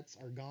student debts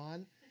are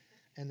gone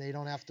and they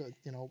don't have to,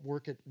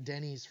 work at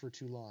Denny's for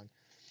too long.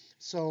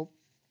 So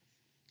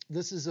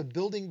this is a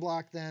building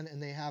block then,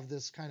 and they have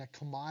this kind of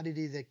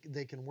commodity that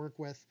they can work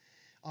with.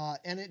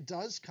 And it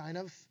does kind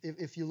of,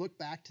 if you look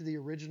back to the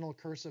original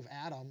curse of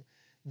Adam,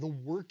 the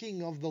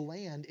working of the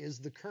land is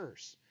the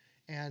curse.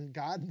 And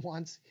God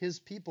wants his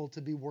people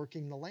to be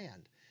working the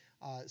land.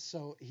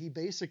 So he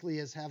basically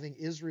is having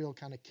Israel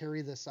kind of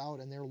carry this out,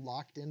 and they're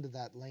locked into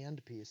that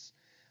land piece.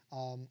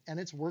 And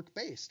it's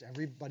work-based.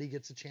 Everybody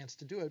gets a chance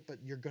to do it, but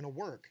you're going to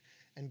work.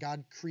 And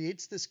God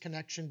creates this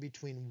connection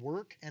between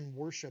work and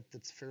worship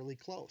that's fairly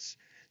close.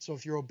 So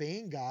if you're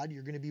obeying God,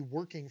 you're going to be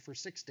working for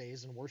 6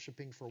 days and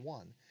worshiping for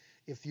 1.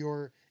 If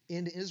you're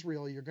in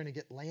Israel, you're going to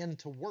get land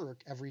to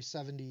work every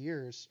 70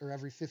 years or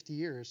every 50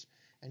 years,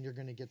 and you're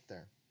going to get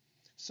there.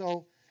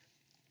 So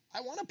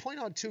I want to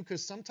point out too,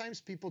 because sometimes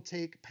people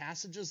take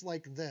passages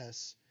like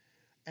this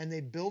and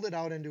they build it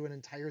out into an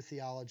entire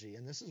theology.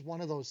 And this is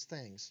one of those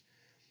things.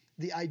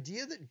 The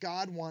idea that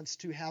God wants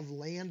to have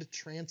land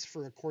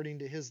transfer according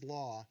to his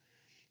law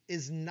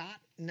is not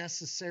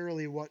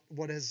necessarily what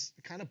is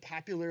kind of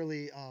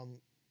popularly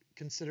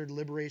considered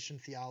liberation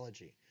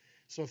theology.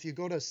 So if you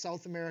go to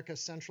South America,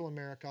 Central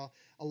America,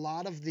 a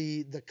lot of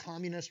the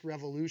communist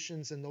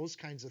revolutions and those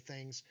kinds of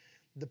things,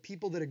 the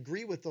people that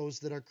agree with those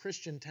that are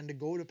Christian tend to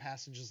go to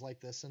passages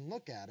like this and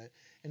look at it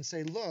and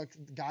say, look,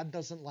 God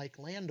doesn't like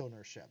land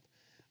ownership.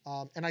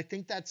 And I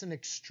think that's an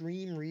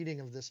extreme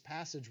reading of this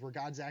passage where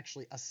God's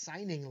actually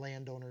assigning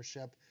land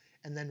ownership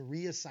and then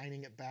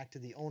reassigning it back to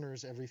the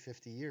owners every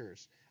 50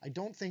 years. I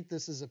don't think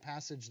this is a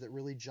passage that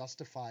really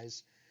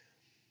justifies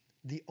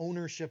the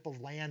ownership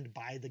of land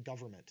by the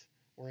government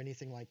or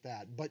anything like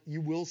that. But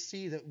you will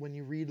see that when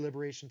you read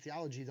liberation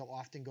theology, they'll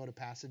often go to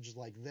passages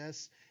like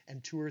this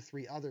and 2 or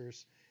 3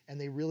 others, and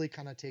they really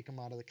kind of take them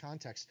out of the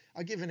context.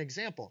 I'll give an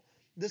example.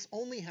 This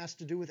only has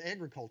to do with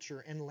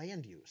agriculture and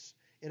land use.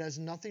 It has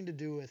nothing to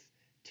do with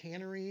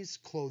tanneries,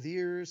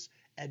 clothiers,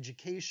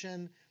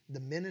 education, the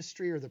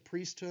ministry or the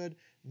priesthood,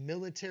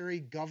 military,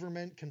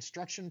 government,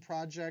 construction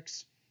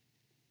projects,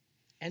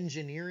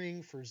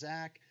 engineering for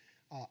Zach,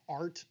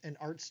 art and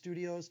art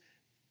studios.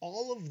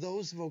 All of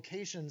those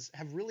vocations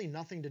have really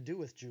nothing to do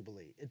with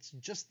Jubilee. It's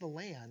just the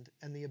land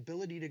and the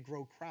ability to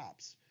grow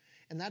crops.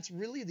 And that's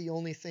really the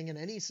only thing in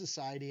any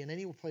society, in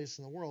any place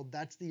in the world,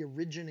 that's the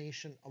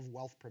origination of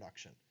wealth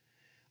production.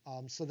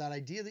 So that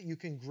idea that you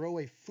can grow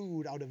a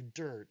food out of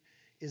dirt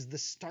is the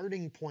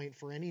starting point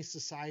for any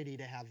society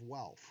to have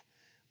wealth.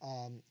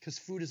 Because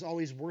food is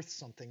always worth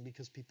something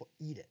because people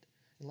eat it.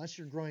 Unless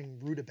you're growing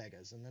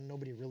rutabagas, and then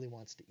nobody really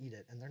wants to eat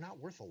it, and they're not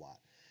worth a lot.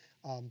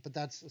 But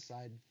that's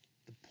aside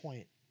the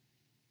point.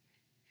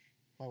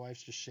 My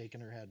wife's just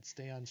shaking her head.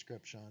 Stay on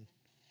script, Sean.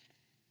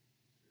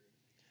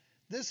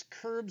 This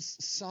curbs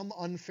some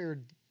unfair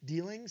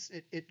dealings.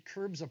 It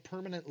curbs a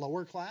permanent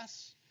lower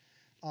class,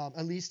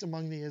 at least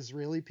among the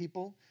Israeli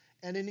people.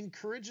 And it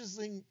encourages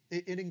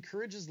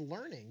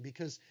learning,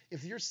 because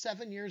if you're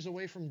 7 years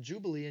away from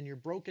Jubilee and you're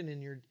broken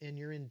and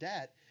you're in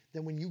debt,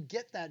 then when you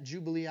get that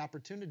Jubilee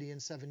opportunity in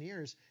 7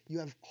 years, you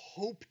have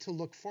hope to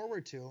look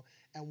forward to.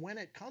 And when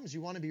it comes,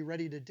 you want to be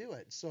ready to do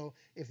it. So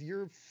if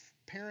your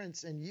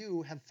parents and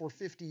you have for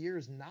 50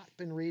 years not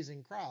been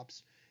raising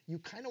crops, you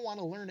kind of want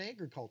to learn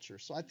agriculture.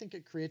 So I think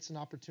it creates an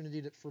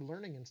opportunity for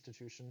learning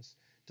institutions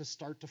to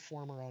start to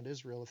form around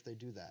Israel if they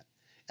do that.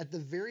 At the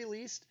very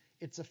least,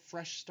 it's a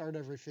fresh start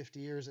every 50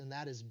 years, and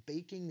that is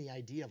baking the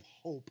idea of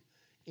hope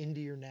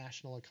into your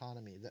national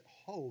economy, that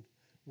hope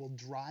will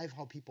drive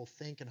how people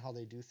think and how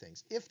they do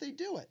things. If they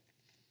do it,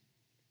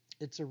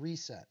 it's a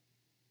reset.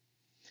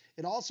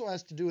 It also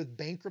has to do with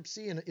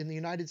bankruptcy. In the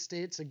United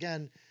States,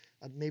 again,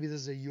 maybe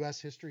this is a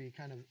U.S. history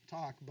kind of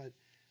talk, but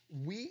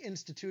we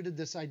instituted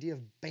this idea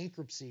of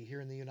bankruptcy here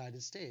in the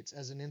United States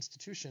as an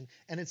institution,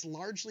 and it's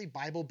largely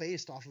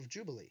Bible-based off of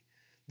Jubilee,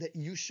 that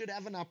you should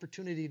have an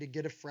opportunity to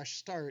get a fresh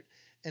start,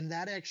 and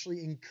that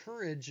actually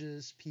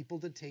encourages people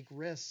to take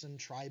risks and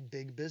try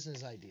big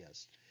business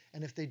ideas.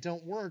 And if they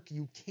don't work,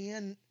 you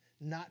can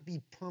not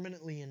be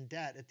permanently in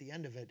debt at the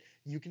end of it.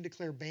 You can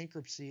declare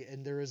bankruptcy,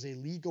 and there is a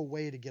legal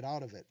way to get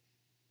out of it.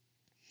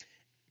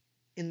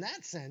 In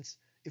that sense,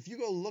 if you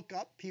go look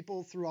up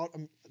people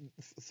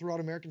throughout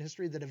American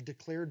history that have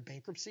declared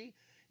bankruptcy,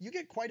 you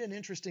get quite an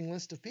interesting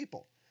list of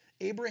people.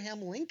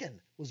 Abraham Lincoln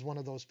was one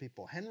of those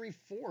people. Henry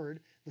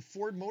Ford, the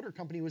Ford Motor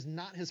Company, was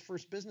not his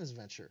first business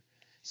venture.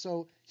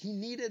 So he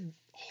needed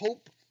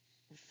hope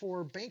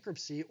for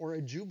bankruptcy or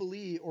a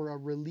jubilee or a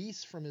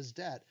release from his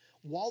debt.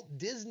 Walt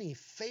Disney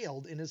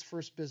failed in his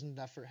first business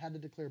effort, had to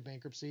declare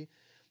bankruptcy.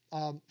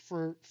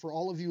 For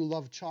all of you who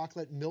love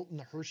chocolate, Milton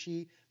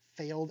Hershey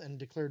failed and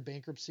declared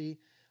bankruptcy.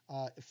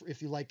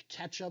 If you like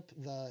ketchup,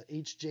 the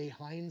H.J.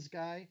 Heinz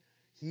guy,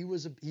 he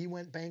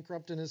went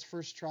bankrupt in his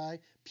first try.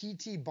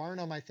 P.T.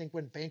 Barnum, I think,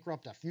 went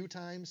bankrupt a few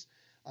times.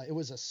 It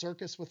was a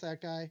circus with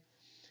that guy.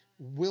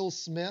 Will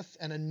Smith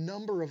and a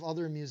number of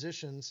other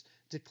musicians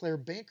declare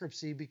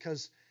bankruptcy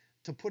because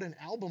to put an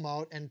album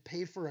out and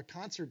pay for a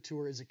concert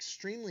tour is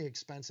extremely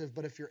expensive.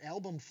 But if your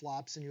album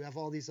flops and you have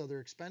all these other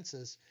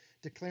expenses,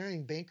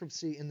 declaring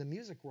bankruptcy in the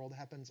music world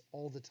happens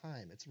all the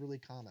time. It's really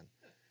common.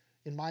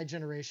 In my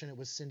generation, it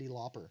was Cyndi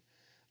Lauper.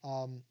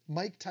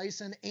 Mike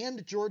Tyson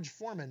and George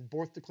Foreman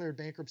both declared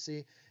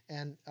bankruptcy,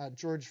 and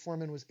George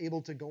Foreman was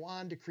able to go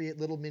on to create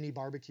little mini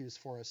barbecues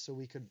for us so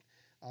we could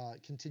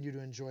continue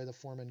to enjoy the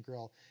Foreman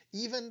grill.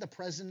 Even the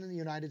President of the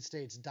United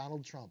States,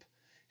 Donald Trump,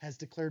 has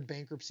declared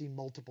bankruptcy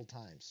multiple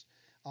times.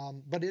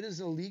 But it is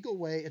a legal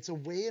way. It's a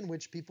way in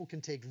which people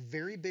can take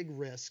very big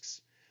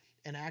risks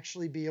and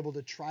actually be able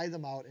to try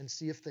them out and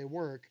see if they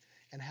work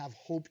and have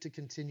hope to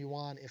continue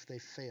on if they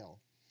fail.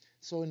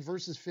 So in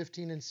verses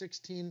 15 and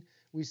 16,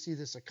 we see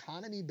this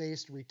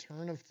economy-based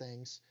return of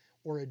things,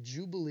 or a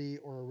jubilee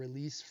or a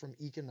release from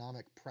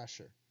economic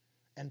pressure,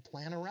 and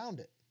plan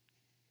around it.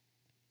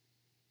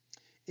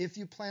 If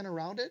you plan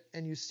around it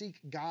and you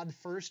seek God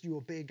first, you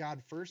obey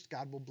God first,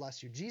 God will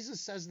bless you. Jesus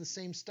says the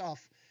same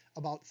stuff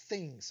about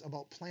things,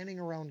 about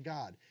planning around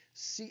God.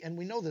 And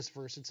we know this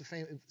verse, it's a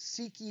famous,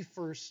 seek ye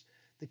first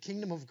the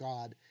kingdom of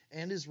God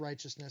and his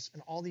righteousness,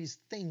 and all these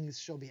things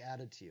shall be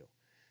added to you.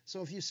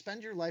 So if you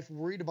spend your life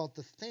worried about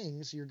the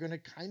things, you're going to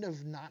kind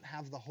of not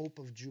have the hope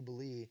of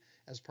Jubilee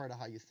as part of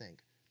how you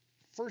think.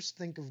 First,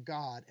 think of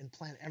God and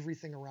plan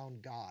everything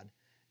around God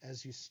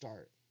as you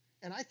start.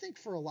 And I think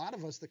for a lot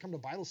of us that come to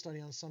Bible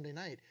study on Sunday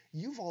night,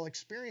 you've all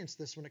experienced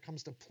this when it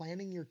comes to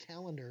planning your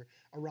calendar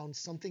around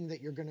something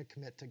that you're going to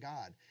commit to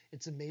God.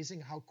 It's amazing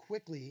how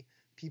quickly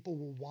people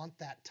will want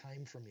that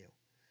time from you.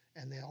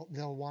 And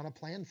they'll want to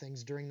plan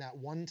things during that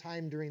one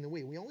time during the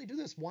week. We only do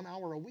this 1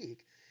 hour a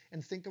week.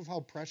 And think of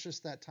how precious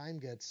that time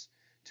gets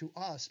to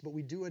us, but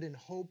we do it in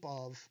hope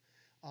of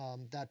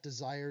that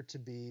desire to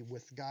be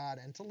with God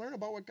and to learn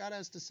about what God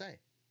has to say.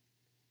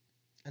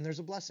 And there's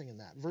a blessing in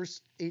that.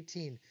 Verse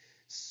 18,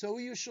 so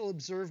you shall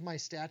observe my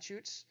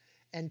statutes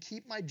and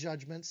keep my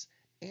judgments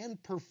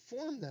and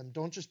perform them.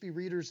 Don't just be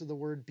readers of the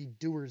word, be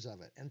doers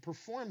of it, and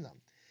perform them.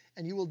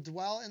 And you will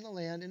dwell in the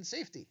land in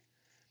safety.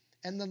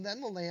 And then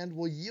the land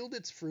will yield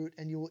its fruit,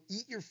 and you will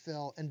eat your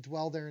fill and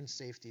dwell there in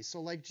safety. So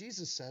like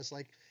Jesus says,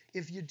 like,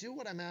 if you do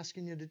what I'm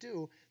asking you to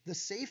do, the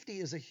safety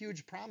is a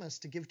huge promise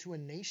to give to a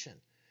nation.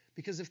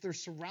 Because if they're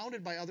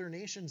surrounded by other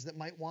nations that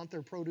might want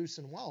their produce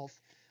and wealth,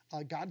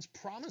 God's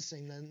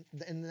promising them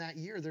in that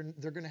year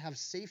they're going to have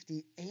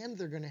safety and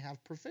they're going to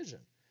have provision.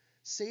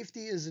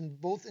 Safety is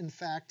in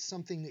fact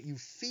something that you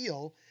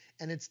feel,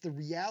 and it's the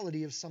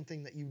reality of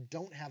something that you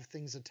don't have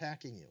things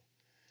attacking you.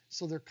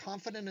 So they're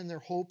confident in their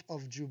hope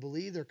of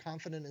Jubilee, they're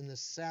confident in this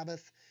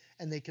Sabbath,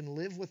 and they can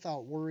live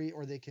without worry,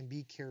 or they can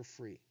be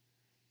carefree.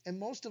 And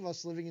most of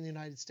us living in the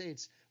United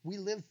States, we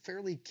live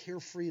fairly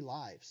carefree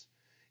lives,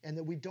 and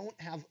that we don't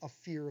have a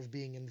fear of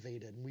being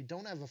invaded, and we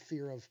don't have a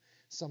fear of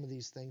some of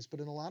these things. But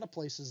in a lot of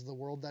places of the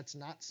world, that's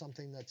not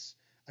something that's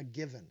a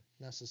given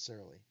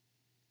necessarily.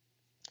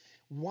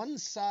 One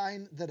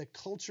sign that a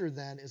culture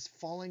then is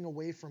falling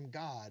away from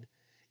God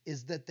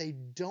is that they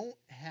don't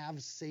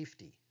have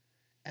safety,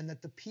 and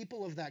that the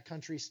people of that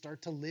country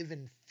start to live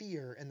in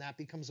fear, and that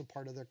becomes a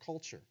part of their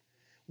culture.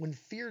 When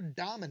fear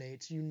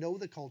dominates, you know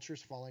the culture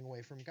is falling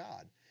away from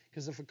God.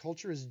 Because if a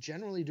culture is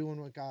generally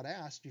doing what God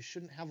asked, you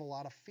shouldn't have a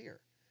lot of fear.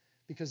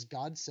 Because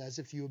God says,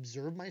 if you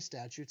observe my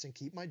statutes and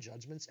keep my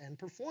judgments and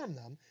perform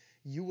them,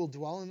 you will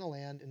dwell in the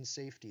land in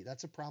safety.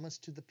 That's a promise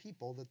to the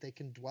people that they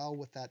can dwell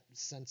with that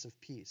sense of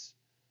peace.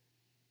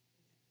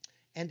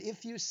 And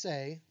if you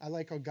say, I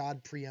like how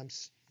God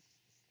preempts,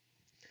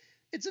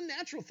 it's a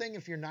natural thing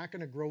if you're not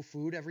going to grow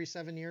food every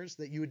 7 years,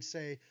 that you would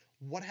say,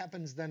 what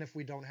happens then if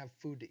we don't have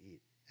food to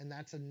eat? And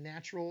that's a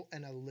natural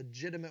and a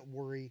legitimate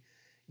worry.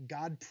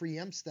 God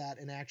preempts that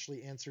and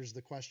actually answers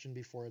the question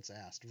before it's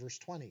asked. Verse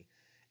 20,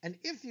 and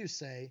if you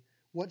say,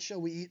 what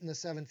shall we eat in the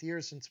 7th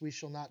year, since we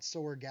shall not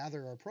sow or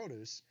gather our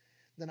produce?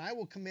 Then I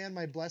will command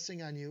my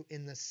blessing on you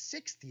in the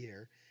 6th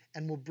year,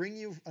 and will bring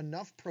you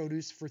enough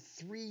produce for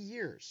 3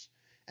 years.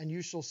 And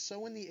you shall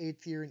sow in the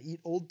 8th year and eat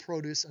old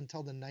produce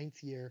until the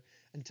 9th year,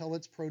 until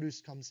its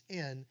produce comes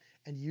in,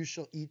 and you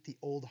shall eat the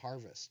old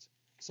harvest.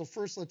 So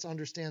first, let's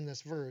understand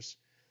this verse.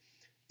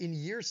 In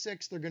year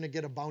 6, they're going to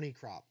get a bounty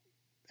crop,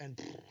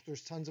 and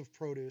there's tons of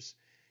produce.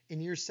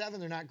 In year 7,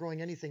 they're not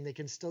growing anything. They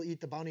can still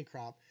eat the bounty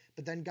crop,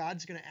 but then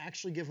God's going to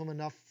actually give them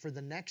enough for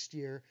the next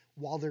year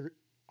while they're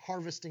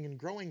harvesting and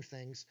growing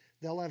things.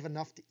 They'll have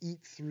enough to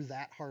eat through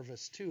that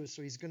harvest too.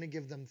 So he's going to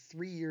give them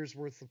 3 years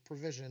worth of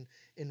provision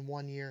in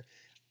 1 year.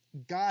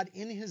 God,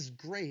 in his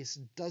grace,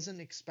 doesn't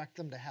expect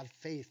them to have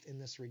faith in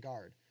this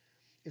regard.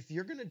 If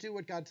you're going to do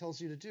what God tells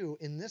you to do,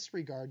 in this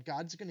regard,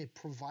 God's going to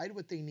provide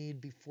what they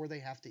need before they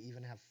have to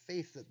even have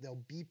faith that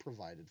they'll be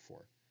provided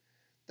for.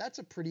 That's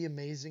a pretty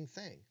amazing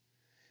thing.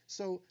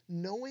 So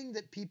knowing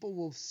that people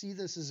will see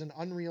this as an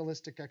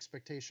unrealistic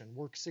expectation,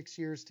 work 6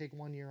 years, take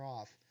 1 year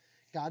off,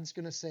 God's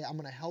going to say, I'm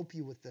going to help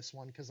you with this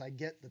one because I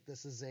get that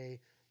this is a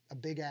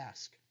big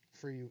ask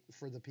for you,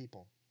 for the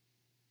people.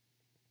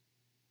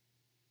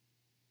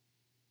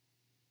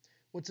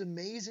 What's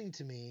amazing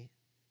to me,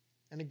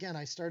 and again,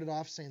 I started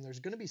off saying there's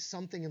going to be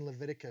something in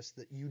Leviticus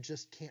that you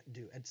just can't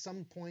do. At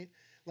some point,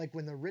 like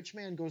when the rich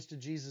man goes to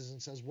Jesus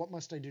and says, what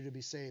must I do to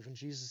be saved? And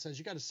Jesus says,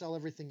 you got to sell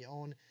everything you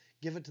own,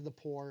 give it to the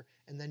poor,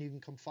 and then you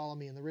can come follow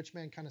me. And the rich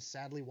man kind of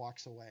sadly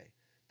walks away.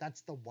 That's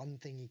the one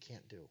thing he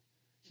can't do.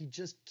 He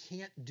just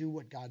can't do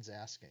what God's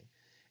asking.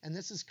 And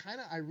this is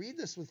kind of, I read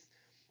this with,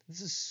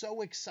 this is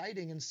so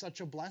exciting and such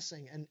a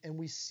blessing. And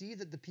we see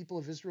that the people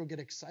of Israel get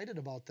excited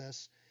about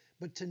this.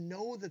 But to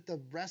know that the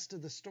rest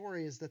of the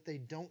story is that they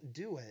don't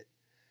do it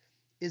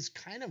is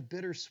kind of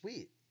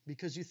bittersweet,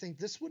 because you think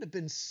this would have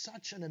been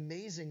such an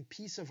amazing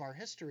piece of our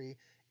history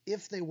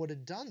if they would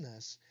have done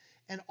this.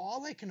 And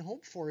all I can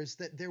hope for is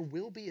that there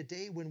will be a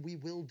day when we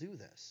will do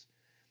this,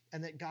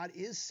 and that God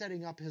is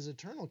setting up his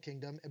eternal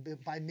kingdom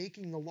by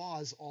making the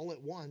laws all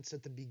at once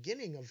at the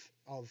beginning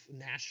of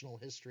national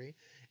history,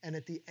 and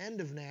at the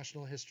end of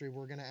national history,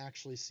 we're going to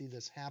actually see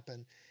this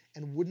happen.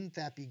 And wouldn't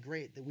that be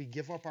great that we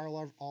give up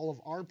all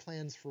of our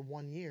plans for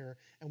 1 year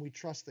and we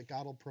trust that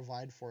God will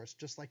provide for us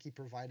just like he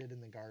provided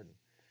in the garden?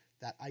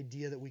 That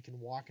idea that we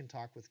can walk and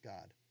talk with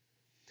God.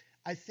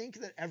 I think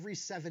that every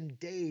 7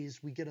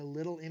 days we get a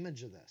little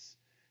image of this.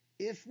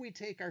 If we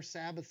take our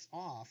Sabbaths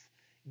off,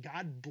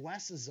 God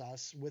blesses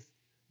us with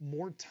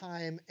more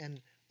time and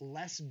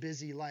less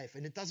busy life.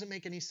 And it doesn't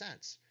make any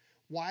sense.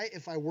 Why,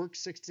 if I work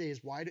 6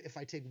 days, if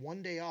I take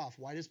 1 day off,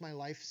 why does my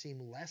life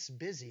seem less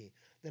busy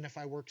than if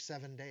I work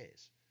 7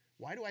 days?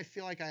 Why do I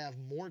feel like I have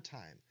more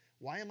time?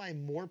 Why am I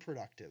more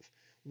productive?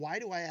 Why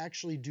do I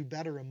actually do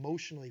better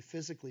emotionally,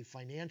 physically,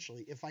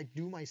 financially if I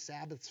do my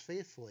Sabbaths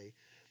faithfully?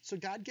 So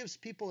God gives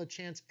people a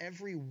chance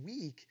every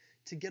week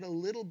to get a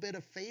little bit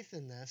of faith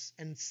in this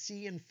and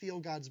see and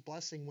feel God's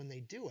blessing when they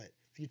do it.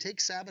 If you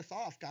take Sabbath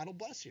off, God will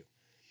bless you.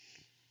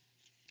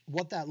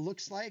 What that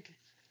looks like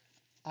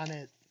on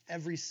it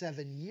every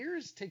 7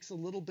 years takes a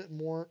little bit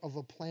more of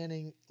a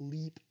planning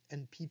leap,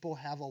 and people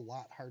have a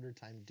lot harder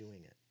time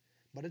doing it.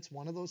 But it's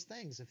one of those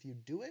things. If you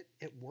do it,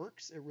 it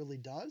works. It really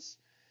does.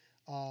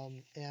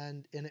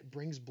 And it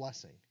brings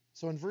blessing.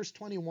 So in verse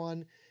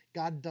 21,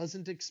 God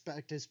doesn't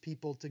expect his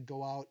people to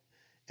go out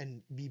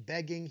and be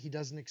begging. He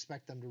doesn't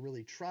expect them to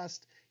really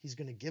trust. He's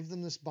going to give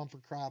them this bumper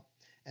crop,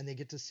 and they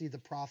get to see the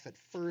profit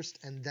first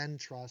and then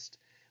trust.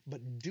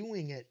 But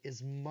doing it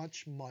is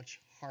much,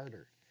 much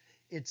harder.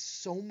 It's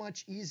so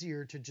much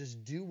easier to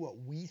just do what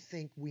we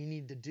think we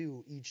need to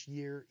do each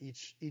year,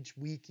 each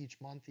week,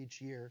 each month,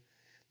 each year,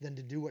 than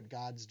to do what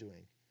God's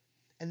doing.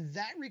 And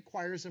that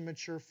requires a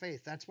mature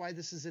faith. That's why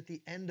this is at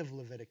the end of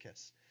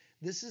Leviticus.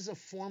 This is a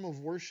form of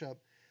worship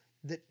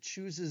that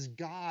chooses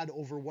God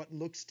over what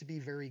looks to be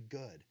very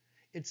good.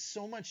 It's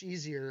so much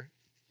easier,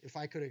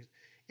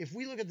 if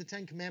we look at the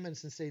Ten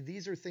Commandments and say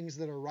these are things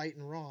that are right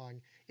and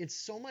wrong, it's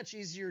so much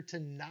easier to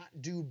not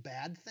do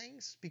bad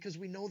things because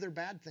we know they're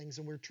bad things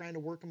and we're trying to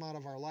work them out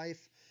of our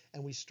life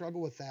and we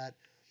struggle with that,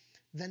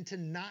 than to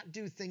not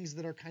do things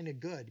that are kind of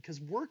good.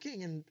 Because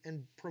working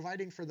and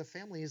providing for the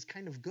family is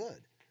kind of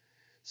good.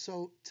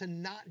 So to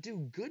not do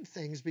good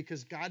things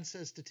because God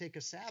says to take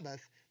a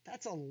Sabbath,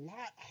 that's a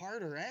lot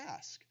harder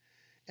ask.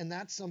 And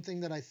that's something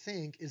that I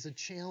think is a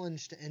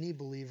challenge to any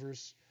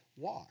believer's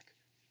walk,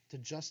 to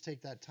just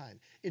take that time.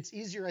 It's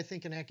easier, I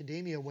think, in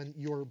academia when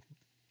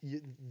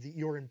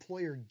your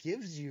employer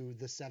gives you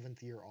the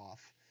 7th year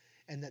off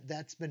and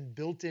that's been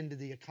built into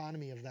the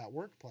economy of that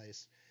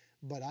workplace.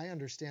 But I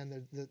understand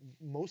that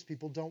most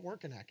people don't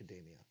work in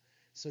academia.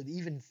 So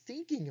even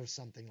thinking of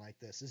something like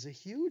this is a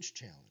huge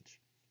challenge.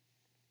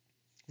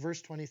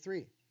 Verse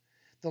 23,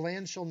 the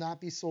land shall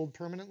not be sold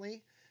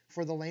permanently,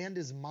 for the land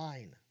is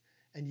mine,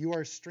 and you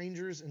are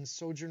strangers and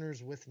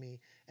sojourners with me,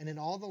 and in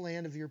all the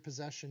land of your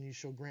possession you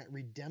shall grant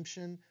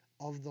redemption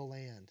of the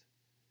land.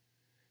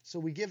 So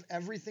we give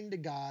everything to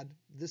God.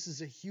 This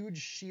is a huge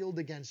shield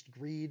against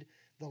greed.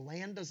 The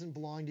land doesn't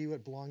belong to you,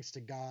 it belongs to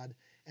God,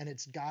 and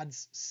it's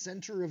God's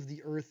center of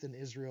the earth in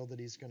Israel that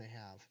he's going to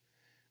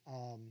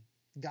have.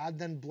 God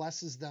then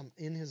blesses them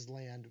in his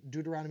land.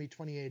 Deuteronomy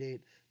 28:8,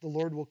 the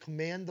Lord will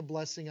command the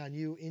blessing on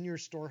you in your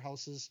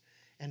storehouses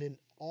and in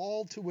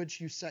all to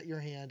which you set your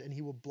hand, and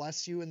he will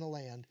bless you in the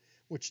land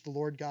which the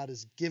Lord God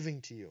is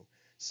giving to you.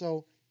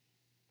 So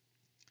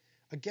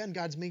again,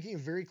 God's making it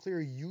very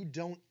clear you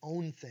don't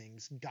own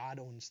things, God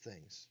owns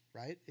things,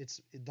 right?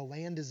 The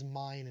land is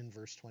mine in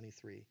verse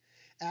 23.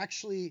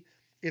 Actually,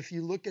 if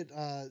you look at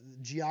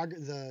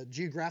the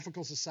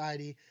Geographical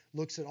Society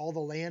looks at all the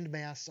land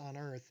mass on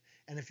Earth,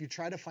 and if you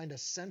try to find a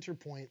center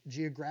point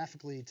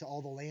geographically to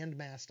all the land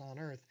mass on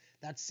Earth,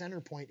 that center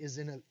point is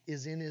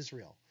in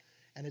Israel.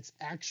 And it's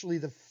actually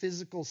the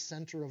physical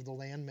center of the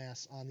land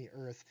mass on the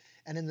earth.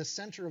 And in the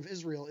center of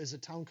Israel is a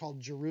town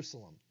called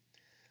Jerusalem.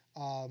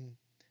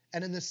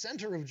 And in the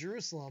center of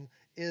Jerusalem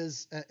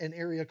is an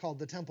area called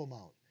the Temple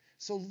Mount.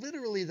 So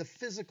literally the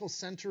physical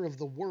center of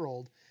the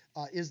world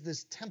is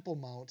this Temple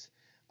Mount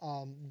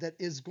that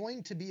is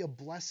going to be a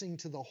blessing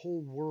to the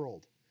whole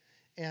world.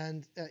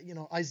 And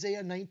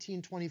Isaiah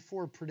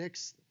 19:24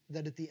 predicts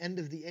that at the end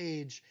of the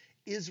age,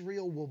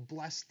 Israel will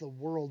bless the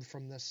world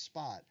from this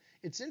spot.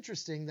 It's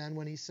interesting then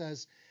when he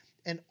says,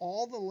 and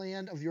all the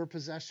land of your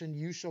possession,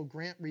 you shall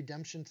grant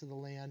redemption to the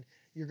land.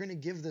 You're going to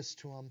give this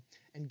to them.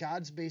 And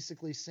God's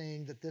basically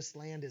saying that this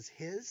land is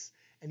his,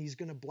 and he's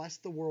going to bless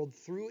the world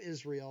through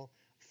Israel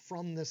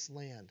from this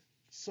land.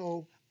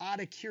 So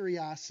out of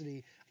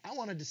curiosity, I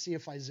wanted to see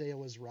if Isaiah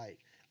was right.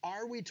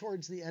 Are we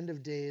towards the end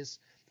of days?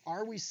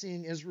 Are we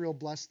seeing Israel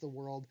bless the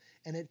world?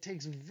 And it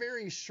takes a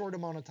very short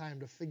amount of time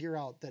to figure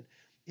out that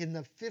in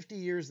the 50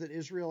 years that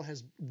Israel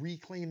has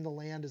reclaimed the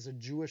land as a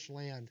Jewish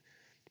land,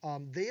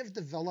 they have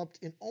developed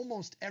in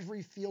almost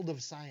every field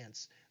of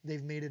science.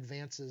 They've made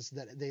advances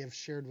that they have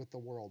shared with the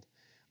world.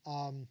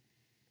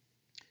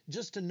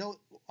 Just to note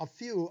a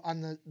few,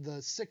 on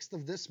the 6th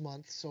of this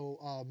month,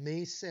 so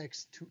May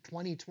 6th,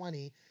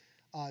 2020,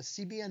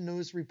 CBN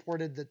News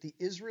reported that the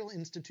Israel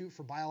Institute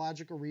for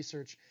Biological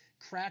Research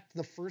cracked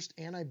the first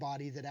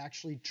antibody that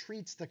actually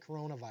treats the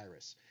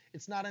coronavirus.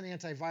 It's not an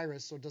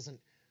antivirus, so it doesn't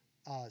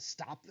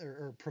stop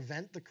or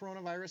prevent the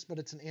coronavirus, but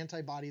it's an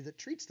antibody that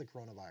treats the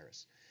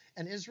coronavirus.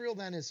 And Israel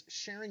then is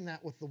sharing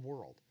that with the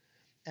world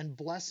and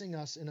blessing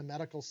us in a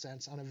medical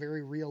sense on a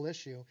very real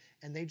issue,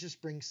 and they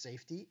just bring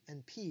safety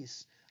and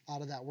peace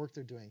out of that work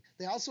they're doing.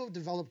 They also have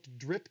developed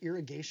drip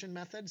irrigation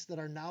methods that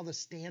are now the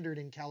standard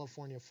in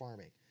California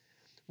farming.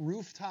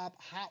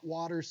 Rooftop hot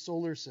water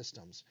solar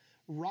systems,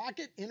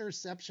 rocket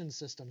interception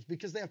systems,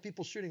 because they have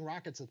people shooting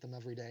rockets at them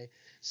every day.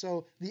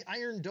 So the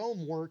Iron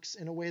Dome works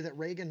in a way that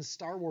Reagan's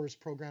Star Wars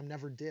program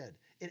never did.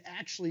 It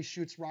actually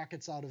shoots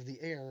rockets out of the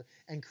air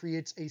and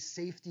creates a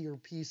safety or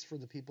peace for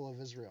the people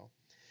of Israel.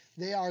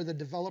 They are the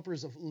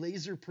developers of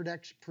laser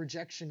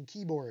projection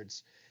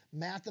keyboards.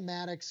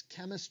 Mathematics,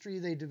 chemistry,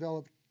 they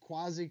develop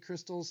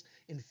quasi-crystals.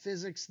 In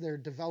physics, they're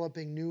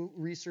developing new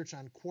research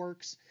on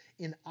quarks.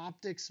 In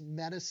optics,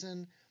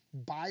 medicine,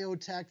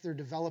 biotech, they're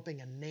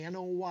developing a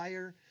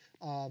nanowire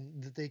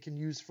that they can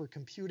use for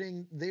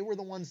computing. They were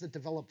the ones that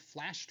developed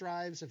flash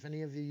drives, if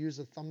any of you use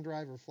a thumb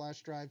drive or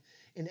flash drive.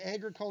 In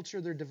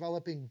agriculture, they're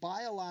developing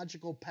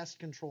biological pest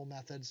control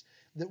methods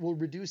that will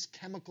reduce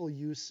chemical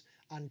use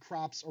on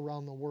crops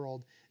around the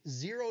world.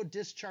 Zero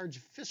discharge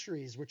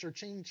fisheries, which are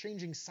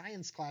changing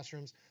science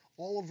classrooms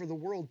all over the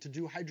world to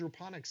do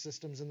hydroponic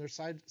systems in their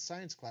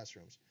science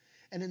classrooms.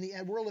 And in the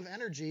world of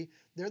energy,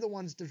 they're the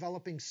ones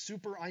developing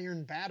super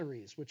iron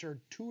batteries, which are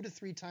 2 to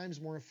 3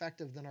 times more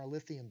effective than our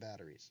lithium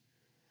batteries.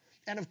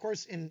 And of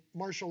course, in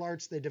martial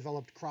arts, they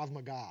developed Krav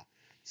Maga.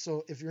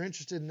 So if you're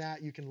interested in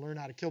that, you can learn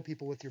how to kill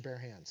people with your bare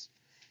hands.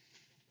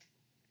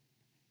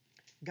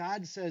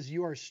 God says,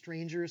 you are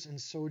strangers and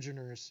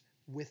sojourners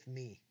with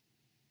me.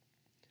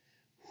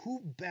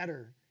 Who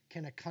better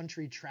can a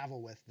country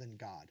travel with than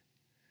God?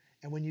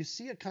 And when you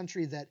see a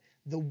country that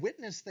the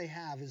witness they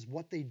have is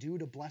what they do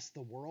to bless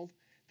the world,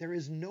 there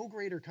is no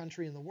greater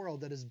country in the world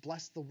that has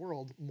blessed the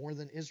world more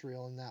than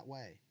Israel in that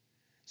way.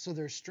 So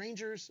they're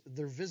strangers,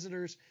 they're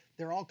visitors,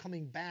 they're all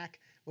coming back.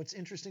 What's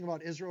interesting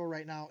about Israel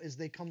right now is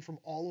they come from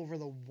all over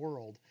the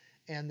world,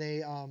 and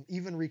they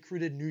even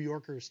recruited New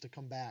Yorkers to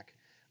come back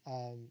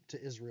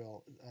to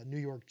Israel, New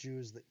York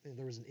Jews.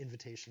 There was an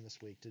invitation this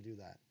week to do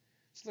that.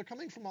 So they're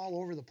coming from all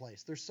over the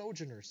place. They're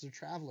sojourners, they're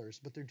travelers,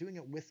 but they're doing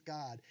it with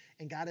God,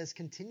 and God has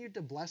continued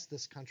to bless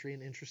this country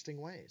in interesting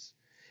ways.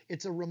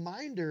 It's a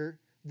reminder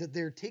that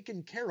they're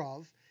taken care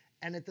of,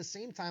 and at the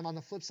same time, on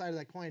the flip side of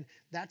that coin,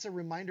 that's a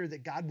reminder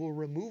that God will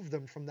remove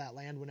them from that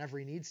land whenever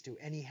he needs to,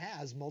 and he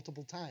has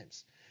multiple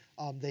times.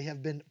 They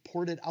have been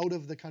ported out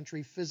of the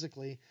country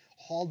physically,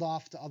 hauled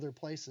off to other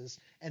places,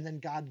 and then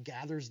God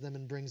gathers them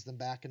and brings them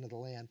back into the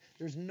land.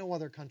 There's no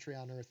other country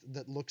on earth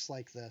that looks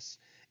like this,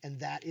 and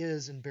that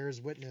is and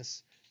bears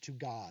witness to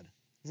God.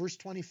 Verse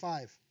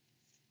 25.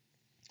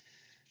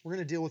 We're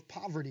going to deal with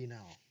poverty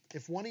now.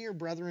 If one of your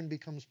brethren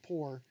becomes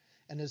poor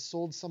and has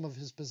sold some of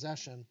his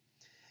possession,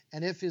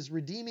 and if his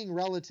redeeming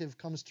relative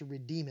comes to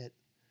redeem it,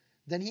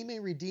 then he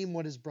may redeem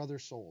what his brother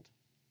sold.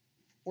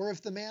 Or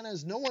if the man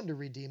has no one to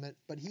redeem it,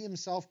 but he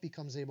himself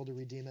becomes able to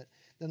redeem it,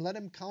 then let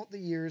him count the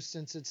years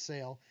since its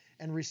sale,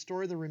 and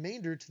restore the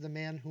remainder to the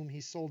man whom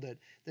he sold it,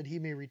 that he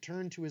may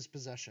return to his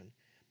possession.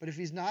 But if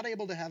he's not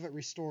able to have it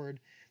restored,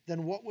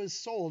 then what was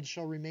sold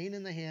shall remain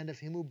in the hand of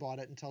him who bought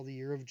it until the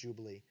year of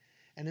Jubilee.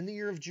 And in the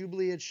year of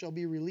Jubilee it shall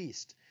be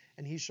released,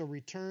 and he shall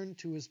return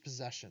to his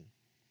possession.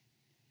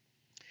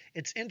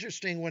 It's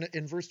interesting when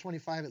in verse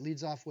 25 it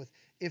leads off with,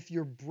 if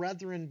your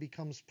brethren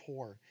becomes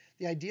poor.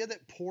 The idea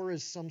that poor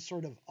is some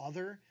sort of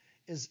other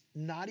is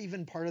not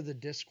even part of the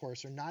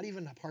discourse, or not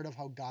even a part of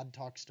how God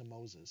talks to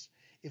Moses.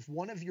 If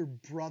one of your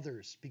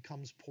brothers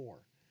becomes poor.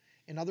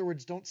 In other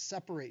words, don't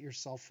separate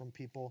yourself from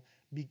people.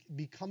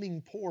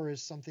 Becoming poor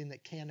is something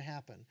that can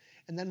happen.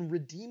 And then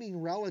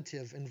redeeming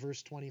relative in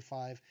verse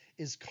 25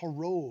 is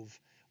karov,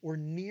 or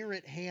near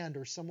at hand,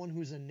 or someone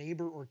who's a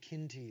neighbor or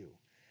kin to you.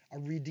 A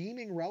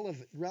redeeming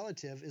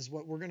relative is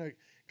what we're going to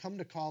come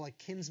to call a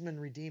kinsman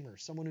redeemer,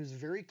 someone who's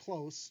very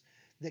close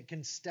that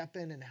can step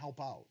in and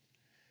help out.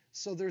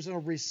 So there's a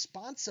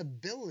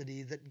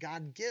responsibility that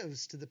God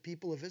gives to the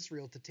people of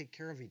Israel to take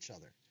care of each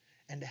other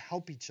and to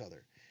help each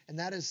other. And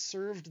that has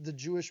served the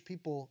Jewish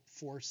people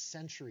for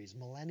centuries,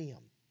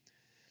 millennium.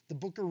 The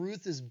book of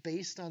Ruth is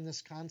based on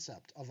this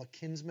concept of a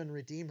kinsman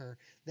redeemer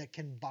that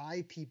can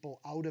buy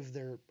people out of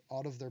their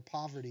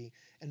poverty.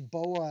 And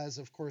Boaz,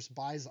 of course,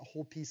 buys a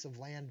whole piece of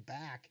land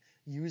back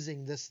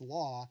using this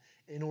law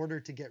in order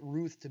to get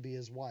Ruth to be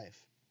his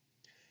wife.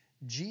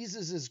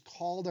 Jesus is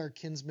called our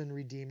kinsman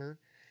redeemer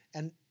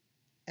and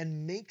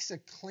makes a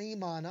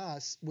claim on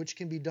us, which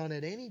can be done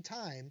at any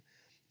time.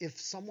 If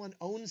someone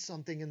owns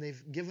something and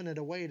they've given it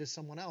away to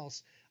someone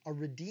else, a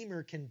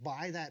redeemer can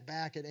buy that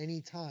back at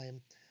any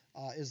time,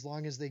 as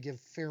long as they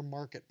give fair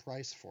market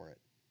price for it.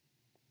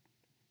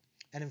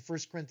 And in 1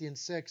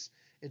 Corinthians 6,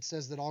 it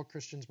says that all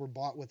Christians were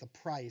bought with a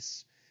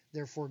price.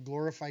 Therefore,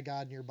 glorify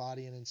God in your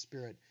body and in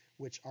spirit,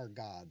 which are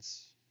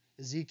God's.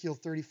 Ezekiel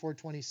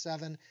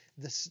 34:27,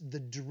 the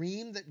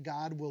dream that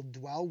God will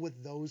dwell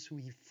with those who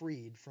he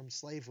freed from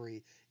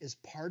slavery is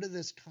part of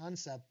this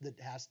concept that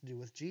has to do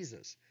with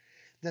Jesus.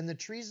 Then the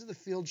trees of the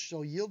field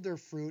shall yield their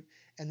fruit,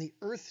 and the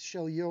earth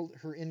shall yield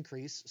her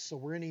increase. So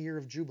we're in a year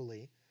of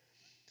Jubilee.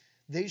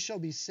 They shall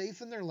be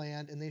safe in their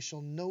land, and they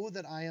shall know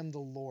that I am the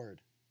Lord.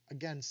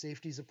 Again,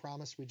 safety is a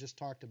promise we just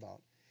talked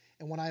about.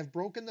 And when I have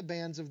broken the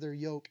bands of their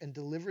yoke and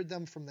delivered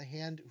them from the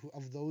hand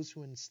of those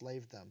who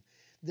enslaved them.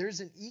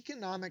 There's an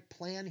economic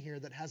plan here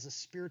that has a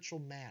spiritual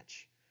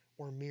match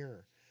or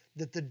mirror.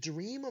 That the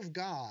dream of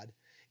God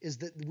is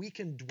that we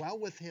can dwell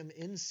with him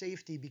in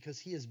safety because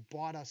he has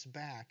brought us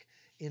back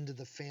into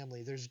the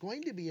family. There's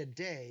going to be a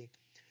day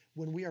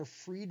when we are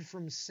freed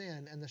from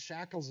sin and the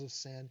shackles of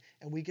sin,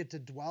 and we get to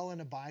dwell and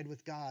abide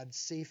with God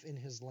safe in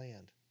his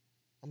land.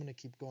 I'm going to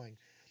keep going.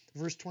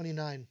 Verse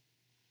 29.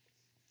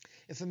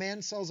 If a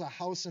man sells a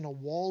house in a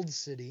walled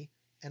city,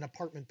 an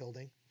apartment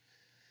building,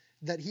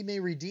 that he may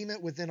redeem it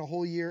within a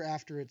whole year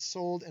after it's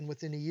sold, and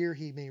within a year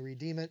he may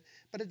redeem it.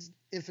 But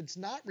if it's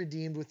not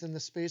redeemed within the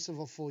space of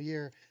a full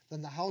year,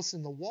 then the house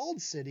in the walled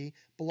city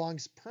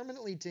belongs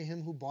permanently to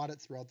him who bought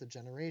it throughout the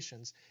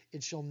generations.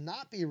 It shall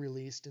not be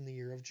released in the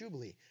year of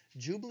Jubilee.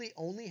 Jubilee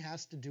only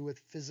has to do with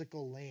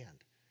physical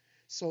land.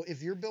 So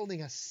if you're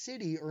building a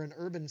city or an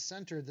urban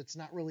center that's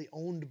not really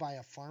owned by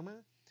a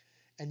farmer,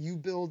 and you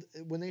build,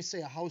 when they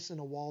say a house in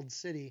a walled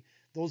city,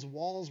 Those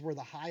walls were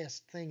the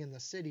highest thing in the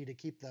city to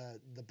keep the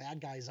bad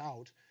guys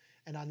out.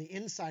 And on the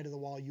inside of the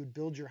wall, you'd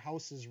build your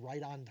houses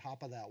right on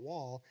top of that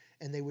wall,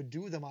 and they would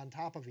do them on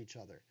top of each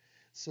other,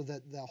 so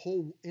that the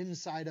whole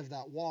inside of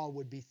that wall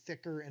would be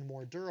thicker and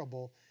more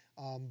durable,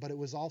 but it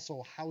was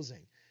also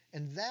housing.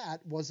 And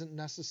that wasn't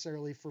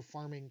necessarily for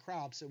farming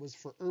crops, it was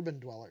for urban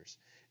dwellers.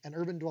 And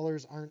urban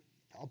dwellers aren't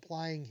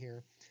applying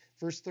here.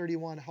 Verse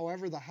 31,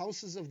 however, the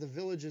houses of the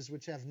villages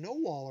which have no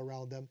wall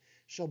around them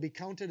shall be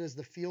counted as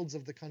the fields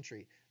of the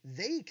country.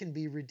 They can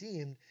be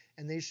redeemed,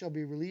 and they shall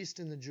be released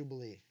in the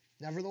Jubilee.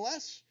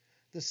 Nevertheless,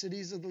 the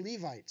cities of the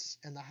Levites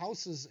and the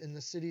houses in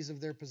the cities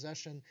of their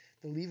possession,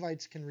 the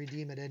Levites can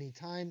redeem at any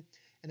time.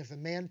 And if a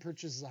man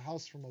purchases a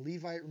house from a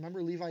Levite,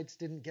 remember Levites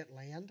didn't get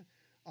land,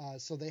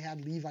 so they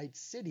had Levite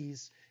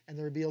cities, and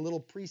there would be a little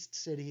priest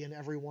city in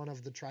every one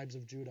of the tribes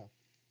of Judah.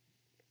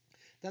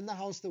 Then the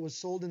house that was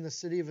sold in the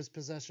city of his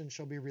possession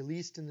shall be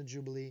released in the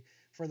Jubilee,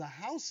 for the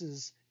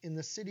houses in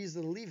the cities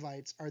of the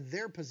Levites are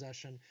their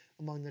possession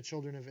among the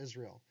children of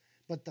Israel.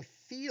 But the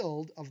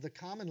field of the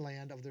common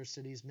land of their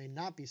cities may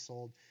not be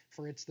sold,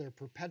 for it's their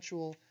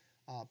perpetual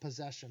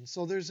possession.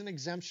 So there's an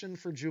exemption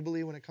for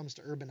Jubilee when it comes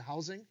to urban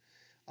housing.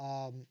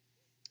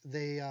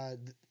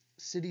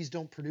 Cities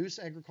don't produce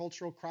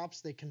agricultural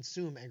crops, they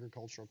consume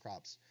agricultural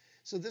crops.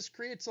 So this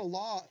creates a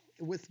law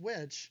with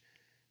which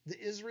the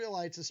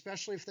Israelites,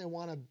 especially if they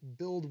want to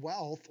build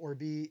wealth or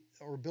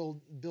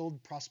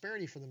build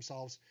prosperity for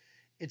themselves,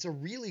 it's a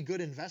really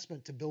good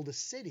investment to build a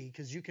city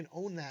because you can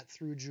own that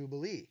through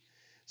Jubilee.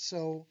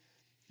 So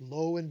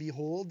lo and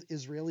behold,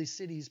 Israeli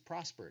cities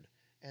prospered,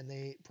 and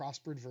they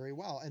prospered very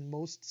well. And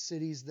most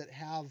cities that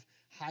have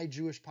high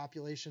Jewish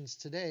populations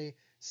today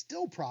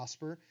still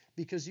prosper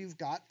because you've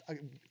got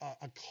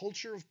a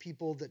culture of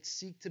people that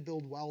seek to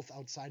build wealth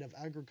outside of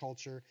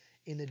agriculture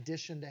in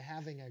addition to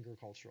having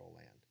agricultural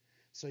land.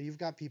 So you've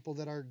got people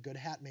that are good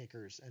hat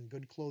makers and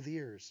good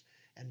clothiers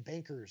and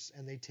bankers,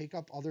 and they take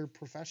up other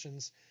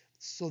professions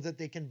so that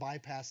they can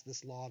bypass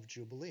this law of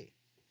Jubilee.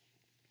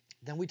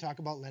 Then we talk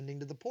about lending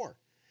to the poor.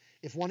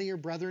 If one of your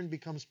brethren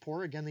becomes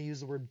poor, again, they use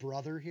the word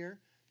brother here.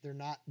 They're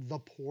not the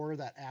poor,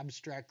 that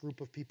abstract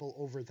group of people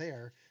over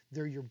there.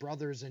 They're your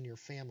brothers and your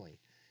family.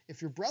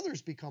 If your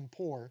brothers become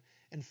poor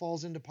and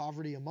falls into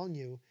poverty among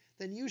you,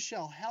 then you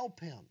shall help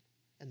him.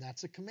 And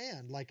that's a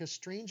command, like a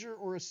stranger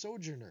or a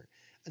sojourner.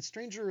 A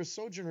stranger or a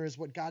sojourner is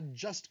what God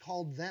just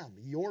called them.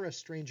 You're a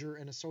stranger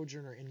and a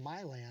sojourner in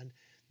my land.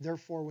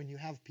 Therefore, when you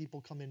have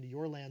people come into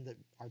your land that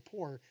are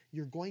poor,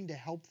 you're going to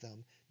help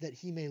them that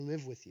he may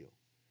live with you.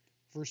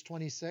 Verse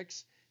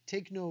 26,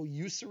 take no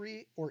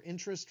usury or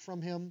interest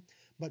from him,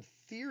 but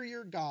fear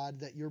your God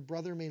that your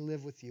brother may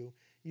live with you.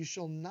 You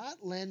shall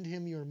not lend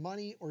him your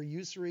money or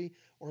usury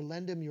or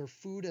lend him your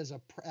food at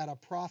a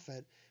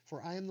profit,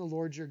 for I am the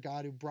Lord your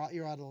God who brought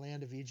you out of the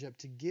land of Egypt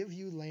to give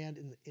you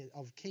land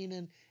of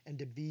Canaan and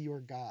to be your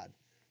God.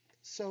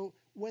 So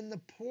when the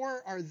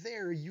poor are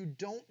there, you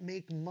don't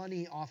make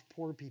money off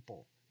poor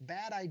people.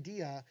 Bad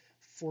idea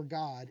for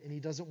God, and he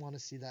doesn't want to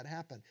see that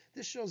happen.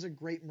 This shows a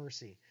great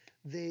mercy.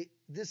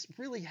 This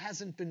really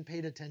hasn't been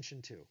paid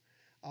attention to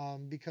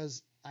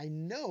because I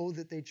know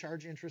that they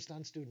charge interest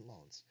on student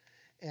loans.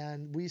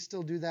 And we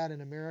still do that in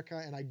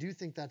America, and I do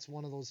think that's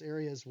one of those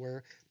areas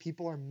where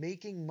people are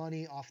making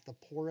money off the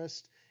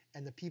poorest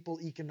and the people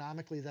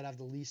economically that have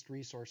the least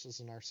resources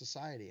in our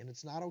society, and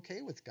it's not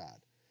okay with God.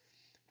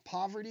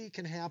 Poverty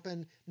can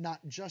happen not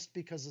just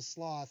because of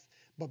sloth,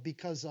 but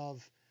because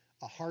of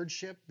a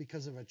hardship,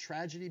 because of a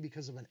tragedy,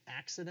 because of an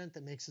accident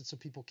that makes it so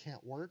people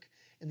can't work.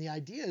 And the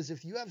idea is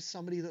if you have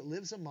somebody that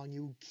lives among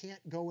you who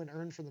can't go and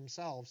earn for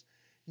themselves,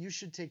 you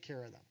should take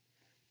care of them.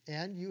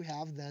 And you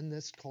have then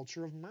this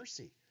culture of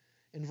mercy.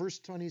 In verse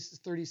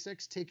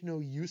 36, take no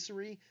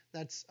usury,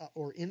 that's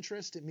or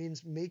interest. It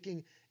means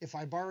making, if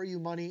I borrow you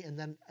money and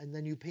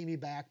then you pay me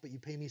back, but you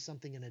pay me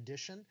something in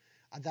addition,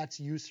 that's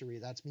usury.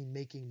 That's me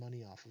making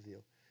money off of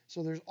you.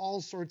 So there's all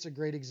sorts of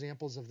great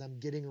examples of them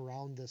getting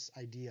around this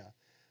idea.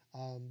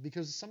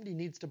 Because if somebody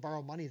needs to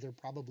borrow money, they're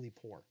probably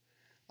poor.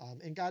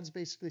 And God's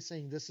basically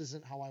saying, this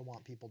isn't how I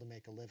want people to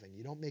make a living.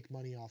 You don't make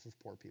money off of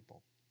poor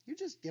people. You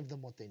just give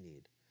them what they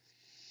need.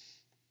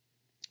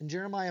 In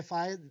Jeremiah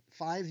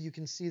 5, you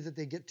can see that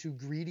they get too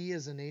greedy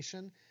as a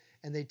nation,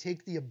 and they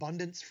take the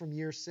abundance from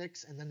year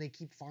 6, and then they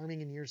keep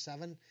farming in year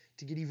 7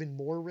 to get even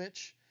more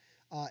rich.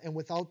 And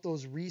without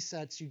those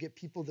resets, you get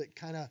people that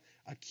kind of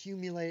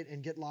accumulate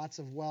and get lots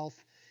of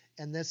wealth.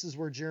 And this is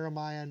where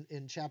Jeremiah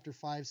in chapter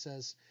 5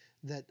 says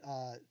that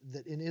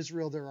in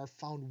Israel there are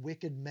found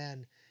wicked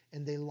men,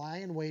 and they lie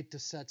in wait to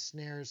set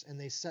snares, and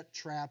they set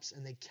traps,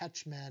 and they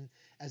catch men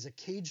as a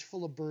cage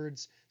full of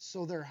birds,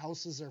 so their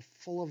houses are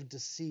full of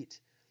deceit.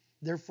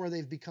 Therefore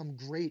they've become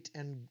great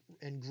and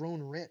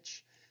grown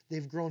rich.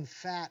 They've grown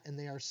fat, and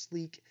they are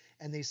sleek,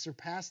 and they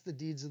surpass the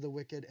deeds of the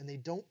wicked, and they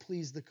don't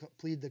plead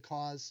the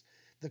cause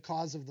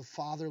of the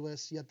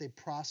fatherless, yet they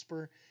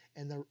prosper,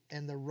 and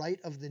the right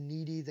of the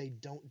needy they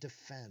don't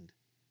defend.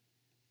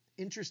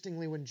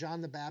 Interestingly, when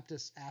John the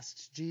Baptist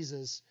asks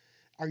Jesus,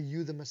 are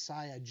you the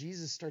Messiah?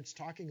 Jesus starts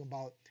talking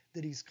about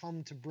that he's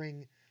come to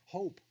bring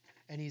hope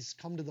and he's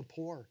come to the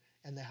poor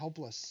and the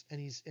helpless, and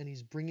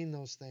he's bringing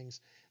those things.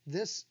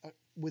 This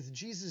with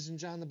Jesus and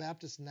John the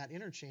Baptist and that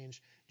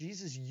interchange,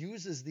 Jesus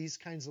uses these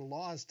kinds of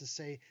laws to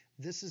say,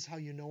 this is how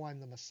you know I'm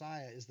the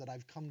Messiah, is that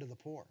I've come to the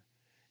poor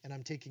and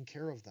I'm taking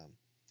care of them.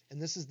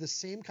 And this is the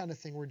same kind of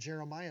thing where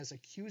Jeremiah is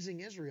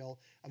accusing Israel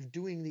of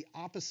doing the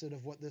opposite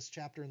of what this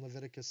chapter in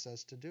Leviticus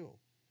says to do.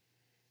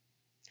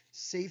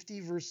 Safety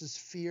versus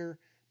fear,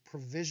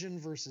 provision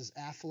versus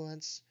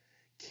affluence.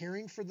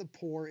 Caring for the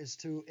poor is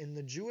to, in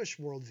the Jewish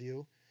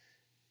worldview,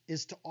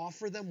 is to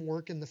offer them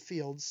work in the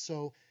fields,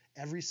 so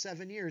every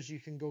 7 years you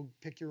can go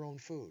pick your own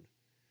food.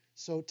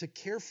 So to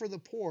care for the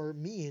poor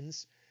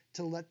means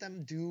to let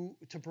them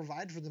to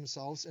provide for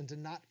themselves and to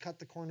not cut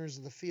the corners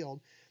of the field.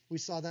 We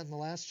saw that in the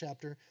last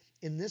chapter.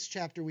 In this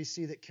chapter, we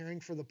see that caring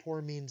for the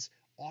poor means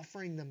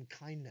offering them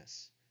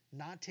kindness,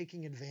 not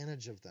taking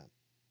advantage of them.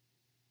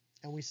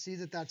 And we see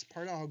that that's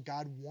part of how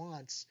God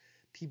wants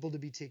people to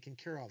be taken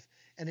care of.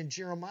 And in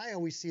Jeremiah,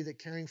 we see that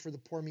caring for the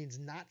poor means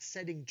not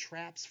setting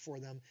traps for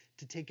them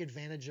to take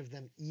advantage of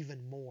them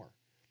even more.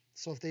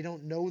 So if they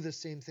don't know the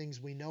same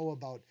things we know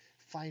about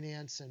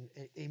finance and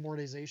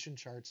amortization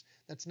charts,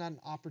 that's not an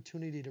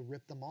opportunity to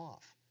rip them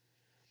off.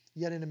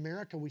 Yet in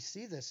America, we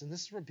see this, and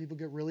this is where people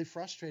get really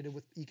frustrated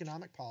with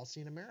economic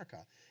policy in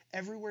America.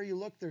 Everywhere you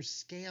look, there's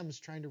scams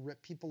trying to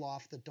rip people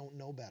off that don't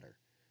know better,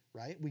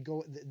 right?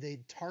 They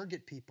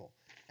target people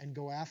and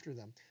go after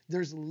them.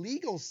 There's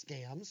legal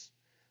scams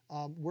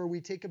where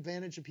we take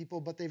advantage of people,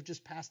 but they've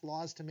just passed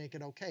laws to make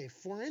it okay.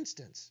 For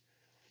instance,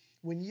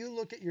 when you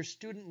look at your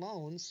student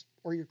loans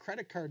or your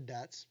credit card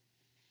debts,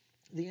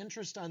 the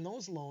interest on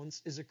those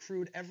loans is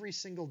accrued every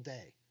single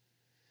day.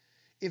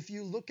 If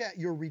you look at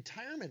your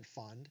retirement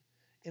fund,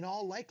 in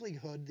all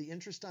likelihood, the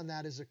interest on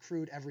that is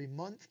accrued every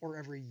month or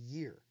every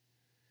year.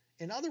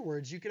 In other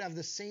words, you could have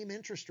the same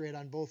interest rate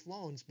on both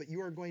loans, but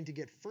you are going to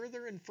get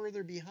further and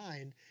further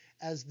behind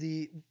as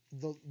the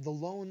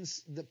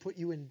loans that put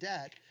you in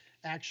debt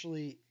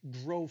actually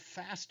grow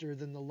faster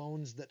than the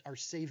loans that are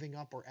saving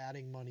up or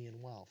adding money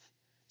and wealth.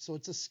 So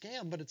it's a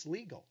scam, but it's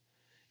legal.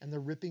 And they're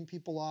ripping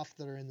people off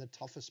that are in the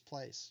toughest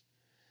place.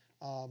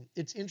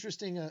 It's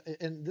interesting,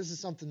 and this is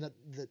something that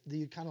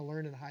you kind of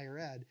learn in higher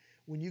ed.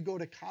 When you go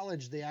to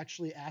college, they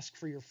actually ask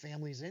for your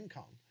family's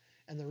income.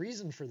 And the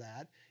reason for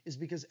that is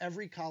because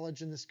every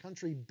college in this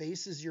country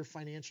bases your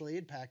financial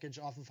aid package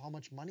off of how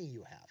much money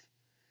you have.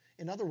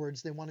 In other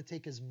words, they want to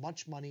take as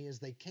much money as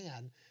they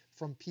can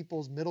from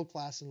people's middle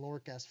class and lower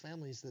class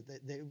families, that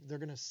they're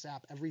going to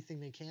sap everything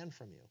they can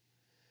from you.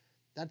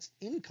 That's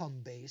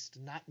income-based,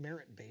 not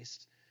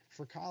merit-based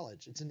for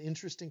college. It's an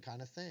interesting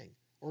kind of thing.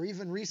 Or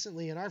even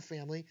recently in our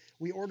family,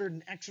 we ordered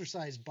an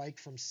exercise bike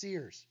from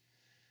Sears.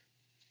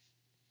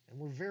 And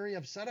we're very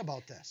upset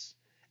about this.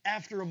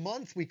 After a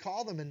month, we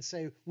call them and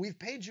say, we've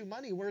paid you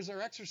money, where's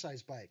our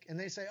exercise bike? And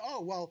they say,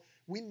 oh, well,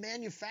 we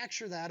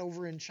manufacture that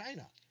over in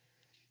China.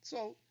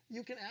 So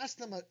you can ask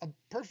them a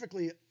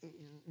perfectly,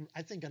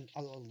 I think,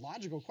 a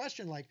logical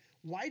question like,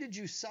 why did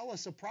you sell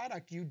us a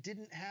product you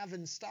didn't have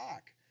in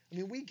stock? I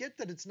mean, we get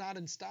that it's not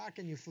in stock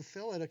and you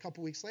fulfill it a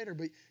couple weeks later,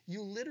 but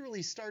you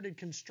literally started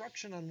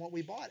construction on what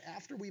we bought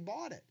after we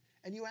bought it,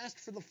 and you asked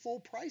for the full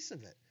price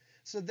of it.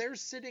 So they're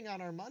sitting on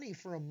our money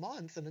for a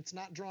month, and it's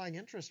not drawing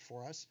interest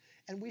for us,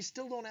 and we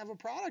still don't have a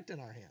product in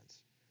our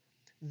hands.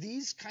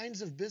 These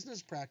kinds of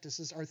business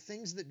practices are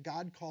things that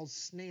God calls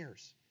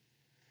snares.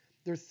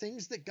 They're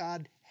things that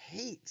God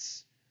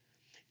hates.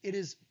 It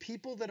is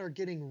people that are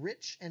getting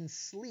rich and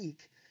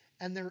sleek,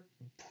 and they're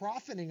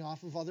profiting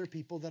off of other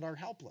people that are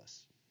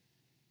helpless.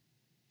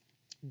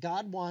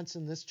 God wants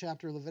in this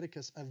chapter of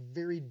Leviticus a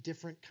very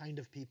different kind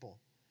of people.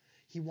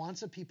 He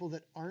wants a people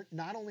that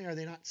not only are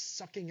they not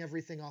sucking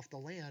everything off the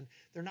land,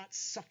 they're not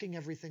sucking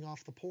everything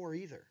off the poor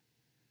either.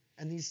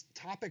 And these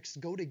topics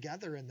go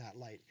together in that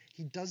light.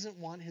 He doesn't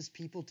want his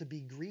people to be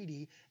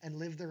greedy and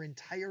live their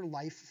entire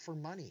life for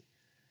money,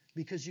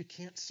 because you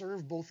can't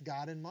serve both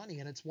God and money.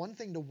 And it's one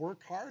thing to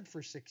work hard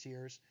for 6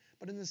 years,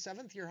 but in the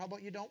 7th year, how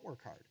about you don't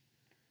work hard?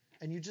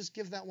 And you just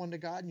give that one to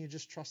God and you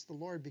just trust the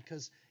Lord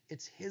because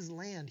it's his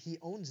land. He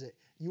owns it.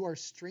 You are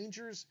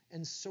strangers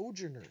and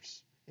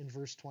sojourners in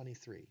verse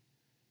 23.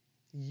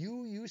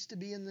 You used to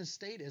be in this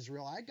state,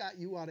 Israel. I got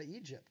you out of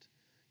Egypt.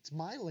 It's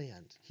my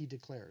land, he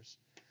declares.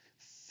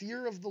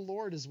 Fear of the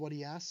Lord is what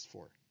he asks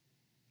for.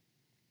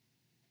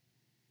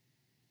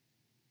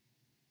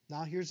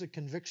 Now here's a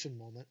conviction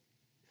moment.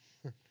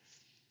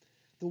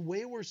 The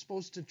way we're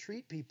supposed to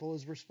treat people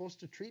is we're supposed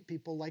to treat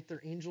people like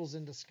they're angels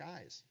in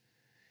disguise.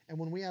 And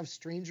when we have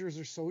strangers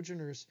or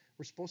sojourners,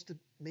 we're supposed to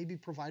maybe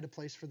provide a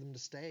place for them to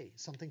stay,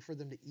 something for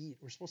them to eat.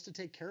 We're supposed to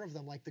take care of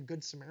them like the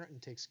Good Samaritan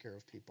takes care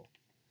of people.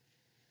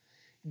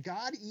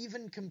 God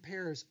even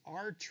compares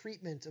our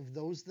treatment of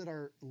those that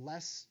are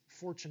less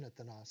fortunate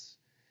than us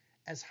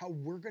as how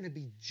we're going to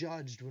be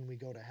judged when we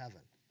go to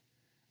heaven.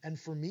 And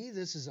for me,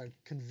 this is a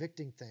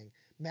convicting thing.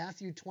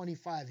 Matthew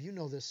 25, you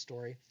know this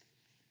story.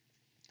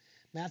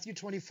 Matthew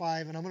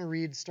 25, and I'm going to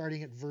read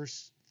starting at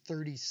verse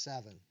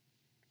 37.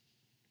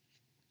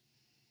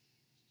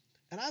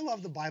 And I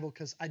love the Bible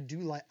because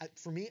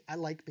for me, I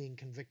like being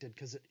convicted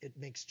because it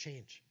makes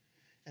change.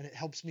 And it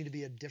helps me to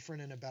be a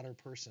different and a better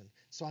person.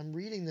 So I'm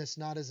reading this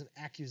not as an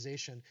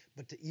accusation,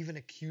 but to even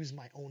accuse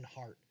my own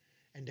heart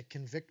and to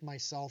convict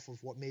myself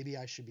of what maybe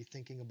I should be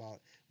thinking about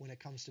when it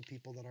comes to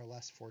people that are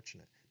less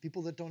fortunate,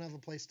 people that don't have a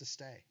place to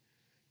stay,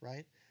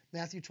 right?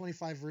 Matthew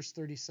 25, verse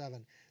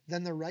 37.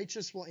 Then the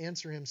righteous will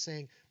answer him,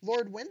 saying,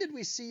 Lord, when did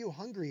we see you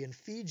hungry and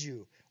feed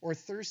you, or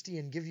thirsty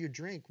and give you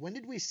drink? When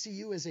did we see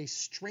you as a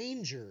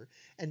stranger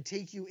and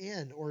take you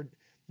in, or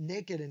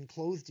naked and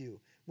clothed you?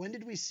 When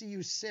did we see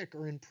you sick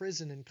or in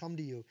prison and come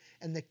to you?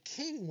 And the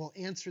king will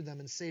answer them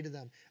and say to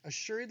them,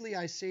 Assuredly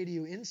I say to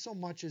you,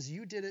 insomuch as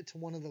you did it to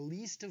one of the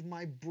least of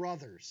my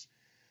brothers,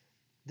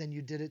 then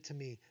you did it to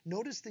me.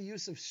 Notice the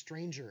use of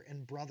stranger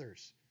and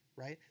brothers,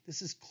 right?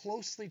 This is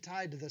closely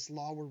tied to this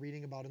law we're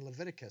reading about in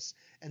Leviticus.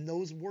 And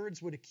those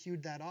words would accue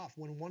that off.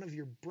 When one of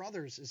your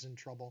brothers is in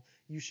trouble,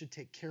 you should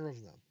take care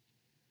of them.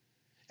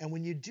 And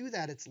when you do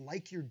that, it's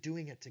like you're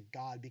doing it to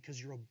God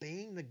because you're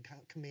obeying the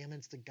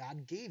commandments that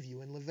God gave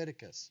you in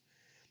Leviticus.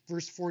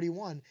 Verse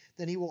 41,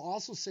 then he will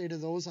also say to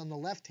those on the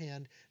left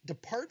hand,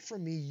 Depart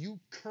from me, you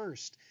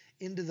cursed,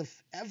 into the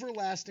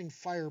everlasting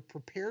fire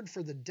prepared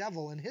for the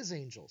devil and his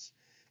angels.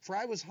 For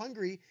I was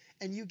hungry,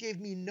 and you gave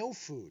me no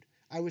food.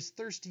 I was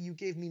thirsty, you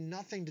gave me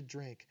nothing to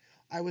drink.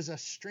 I was a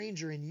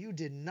stranger, and you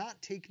did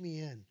not take me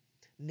in.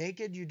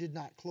 Naked, you did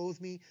not clothe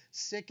me.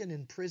 Sick and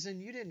in prison,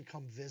 you didn't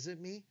come visit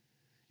me.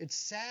 It's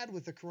sad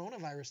with the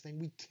coronavirus thing.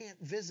 We can't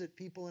visit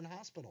people in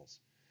hospitals.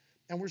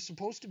 And we're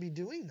supposed to be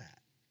doing that.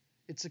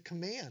 It's a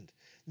command.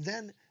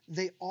 Then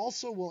they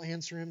also will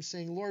answer him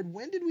saying, Lord,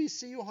 when did we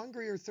see you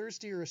hungry or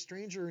thirsty or a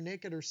stranger or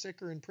naked or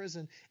sick or in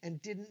prison and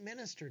didn't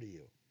minister to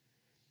you?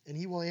 And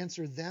he will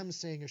answer them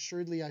saying,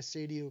 Assuredly I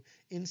say to you,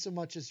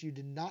 insomuch as you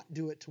did not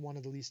do it to one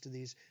of the least of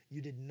these, you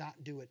did not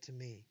do it to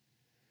me.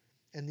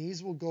 And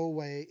these will go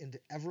away into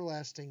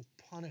everlasting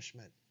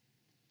punishment,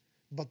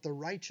 but the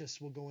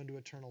righteous will go into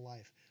eternal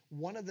life.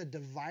 One of the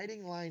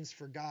dividing lines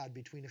for God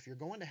between if you're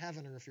going to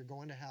heaven or if you're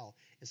going to hell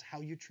is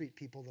how you treat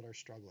people that are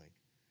struggling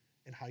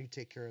and how you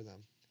take care of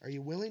them. Are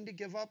you willing to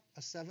give up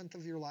a seventh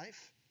of your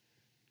life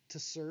to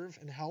serve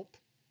and help?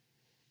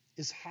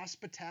 Is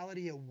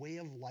hospitality a way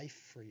of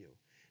life for you?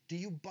 Do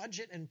you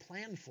budget and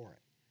plan for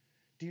it?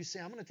 Do you say,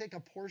 I'm going to take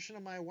a portion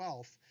of my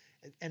wealth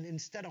and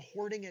instead of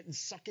hoarding it and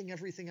sucking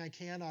everything I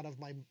can out of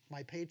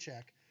my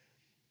paycheck,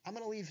 I'm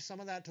going to leave some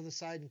of that to the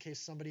side in case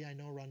somebody I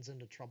know runs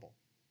into trouble.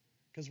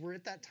 Because we're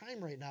at that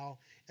time right now,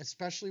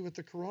 especially with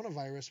the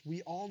coronavirus,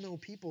 we all know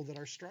people that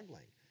are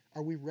struggling.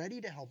 Are we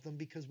ready to help them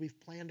because we've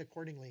planned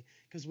accordingly?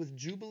 Because with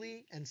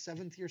Jubilee and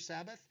seventh year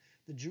Sabbath,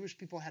 the Jewish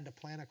people had to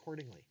plan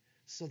accordingly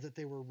so that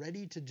they were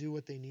ready to do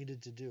what they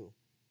needed to do.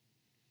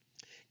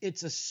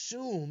 It's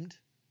assumed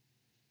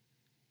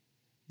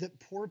that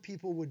poor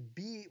people would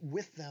be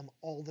with them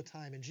all the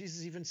time. And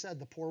Jesus even said,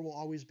 the poor will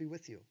always be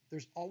with you.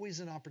 There's always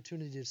an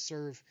opportunity to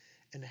serve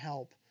and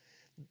help.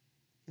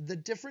 The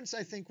difference,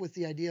 I think, with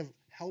the idea of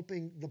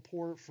helping the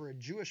poor for a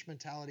Jewish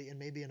mentality and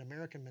maybe an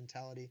American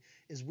mentality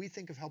is we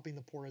think of helping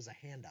the poor as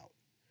a handout.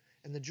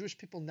 And the Jewish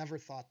people never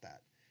thought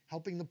that.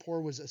 Helping the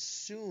poor was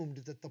assumed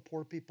that the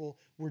poor people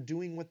were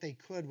doing what they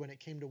could when it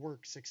came to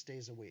work 6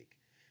 days a week.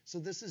 So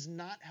this is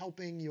not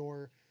helping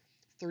your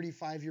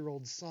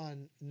 35-year-old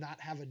son not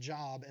have a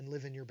job and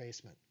live in your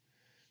basement.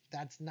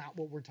 That's not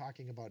what we're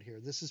talking about here.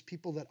 This is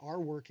people that are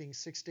working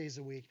 6 days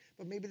a week,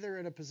 but maybe they're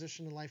at a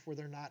position in life where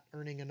they're not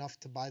earning enough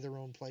to buy their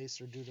own place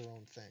or do their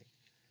own thing.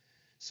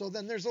 So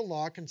then there's a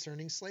law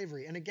concerning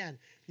slavery. And again,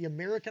 the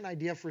American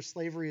idea for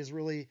slavery is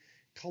really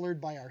colored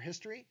by our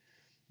history.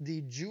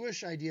 The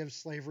Jewish idea of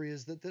slavery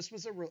is that this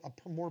was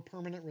a more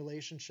permanent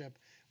relationship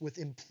with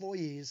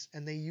employees,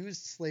 and they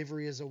used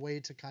slavery as a way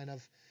to kind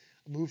of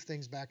move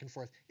things back and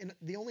forth. And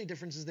the only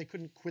difference is they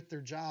couldn't quit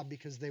their job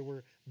because they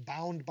were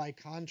bound by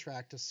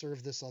contract to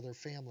serve this other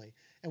family.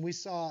 And we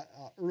saw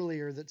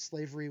earlier that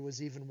slavery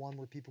was even one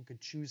where people could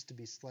choose to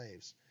be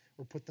slaves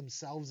or put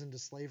themselves into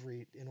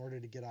slavery in order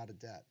to get out of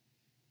debt.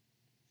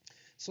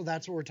 So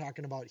that's what we're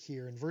talking about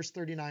here. In verse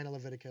 39 of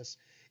Leviticus,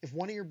 if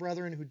one of your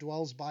brethren who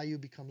dwells by you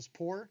becomes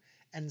poor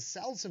and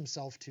sells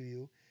himself to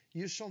you,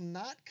 you shall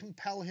not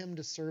compel him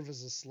to serve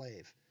as a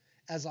slave.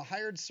 As a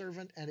hired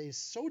servant and a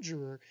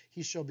sojourner,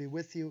 he shall be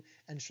with you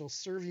and shall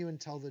serve you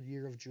until the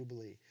year of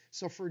Jubilee.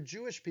 So for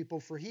Jewish people,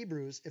 for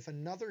Hebrews, if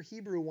another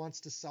Hebrew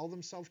wants to sell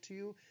themselves to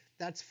you,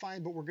 that's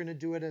fine, but we're going to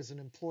do it as an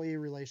employee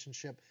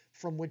relationship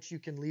from which you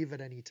can leave at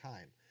any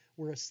time.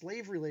 Where a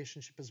slave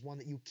relationship is one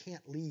that you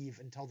can't leave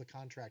until the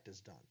contract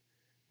is done,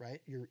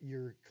 right?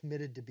 You're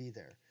committed to be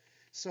there.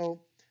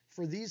 So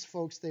for these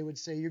folks, they would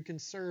say you can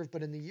serve,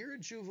 but in the year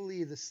of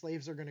Jubilee, the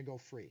slaves are going to go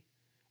free.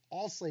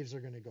 All slaves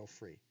are going to go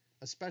free.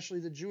 Especially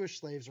the Jewish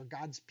slaves or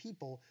God's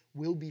people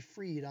will be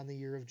freed on the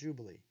year of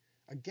Jubilee.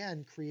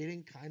 Again,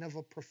 creating kind of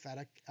a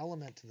prophetic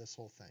element to this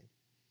whole thing.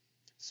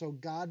 So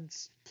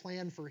God's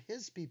plan for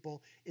his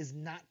people is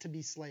not to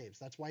be slaves.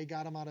 That's why he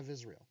got them out of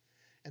Israel.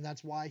 And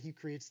that's why he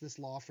creates this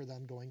law for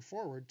them going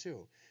forward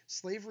too.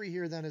 Slavery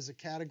here then is a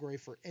category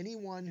for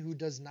anyone who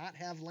does not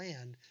have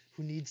land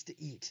who needs to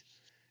eat.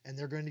 and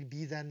they're going to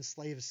be then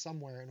slaves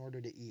somewhere in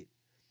order to eat.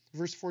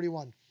 Verse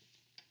 41.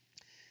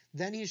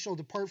 Then he shall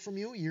depart from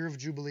you, year of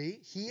Jubilee,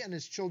 he and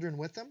his children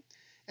with him,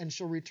 and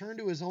shall return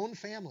to his own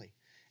family,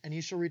 and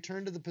he shall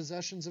return to the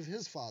possessions of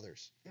his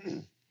fathers.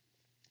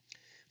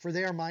 For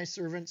they are my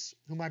servants,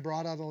 whom I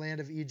brought out of the land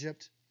of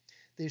Egypt.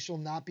 They shall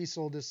not be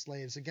sold as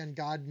slaves. Again,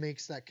 God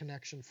makes that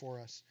connection for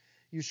us.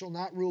 You shall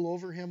not rule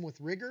over him with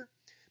rigor,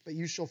 but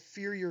you shall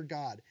fear your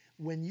God.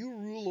 When you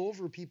rule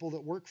over people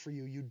that work for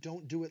you, you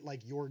don't do it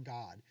like your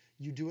God.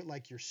 You do it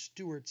like you're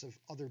stewards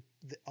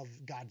of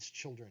God's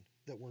children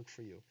that work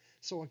for you.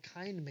 So a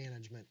kind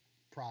management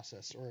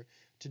process, or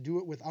to do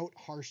it without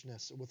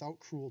harshness, without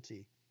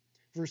cruelty.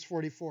 Verse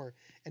 44,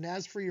 and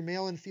as for your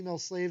male and female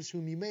slaves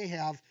whom you may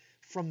have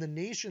from the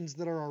nations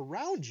that are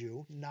around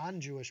you,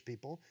 non-Jewish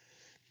people,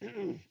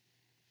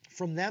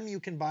 from them you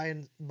can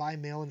buy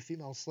male and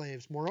female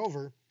slaves.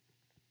 Moreover,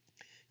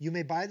 you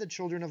may buy the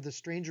children of the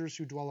strangers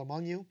who dwell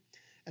among you,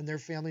 and their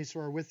families who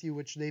are with you,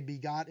 which they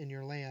begot in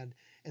your land,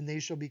 and they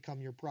shall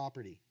become your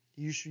property.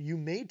 You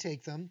may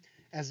take them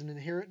as an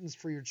inheritance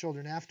for your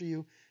children after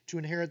you, to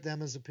inherit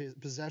them as a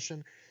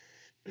possession.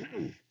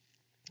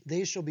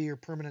 They shall be your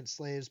permanent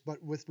slaves.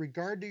 But with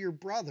regard to your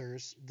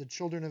brothers, the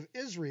children of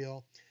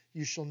Israel,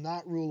 you shall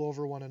not rule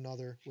over one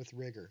another with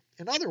rigor.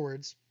 In other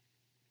words,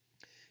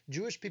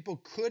 Jewish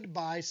people could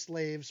buy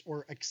slaves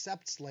or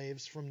accept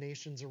slaves from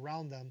nations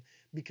around them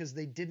because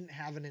they didn't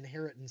have an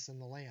inheritance in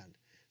the land.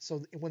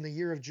 So when the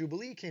year of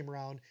Jubilee came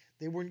around,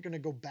 they weren't going to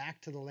go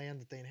back to the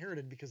land that they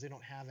inherited because they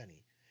don't have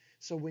any.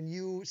 So when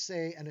you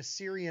say an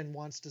Assyrian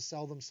wants to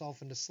sell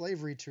themselves into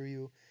slavery to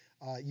you,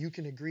 you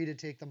can agree to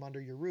take them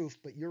under your roof,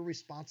 but you're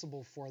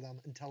responsible for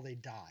them until they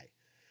die.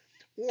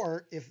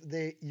 Or if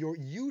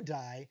you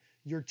die,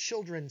 your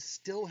children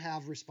still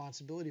have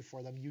responsibility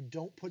for them. You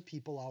don't put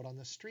people out on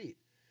the street.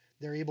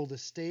 They're able to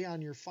stay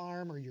on your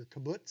farm or your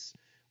kibbutz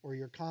or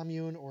your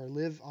commune or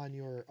live on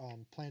your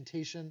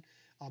plantation,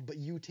 but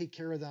you take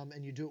care of them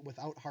and you do it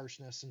without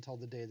harshness until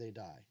the day they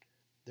die.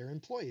 They're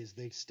employees.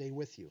 They stay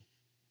with you.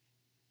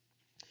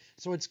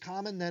 So it's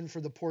common then for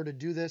the poor to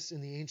do this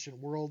in the ancient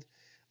world.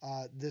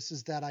 This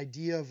is that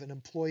idea of an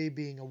employee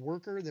being a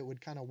worker that would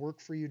kind of work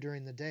for you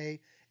during the day,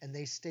 and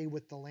they stay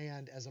with the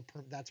land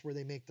that's where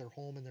they make their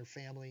home and their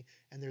family,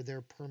 and they're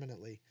there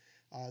permanently.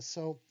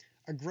 So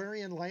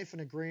agrarian life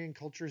and agrarian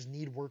cultures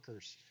need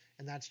workers,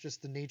 and that's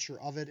just the nature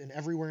of it. And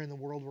everywhere in the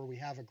world where we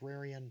have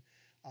agrarian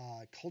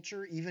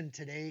culture, even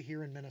today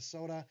here in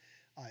Minnesota,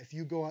 if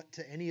you go out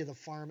to any of the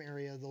farm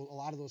area, a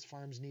lot of those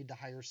farms need to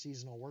hire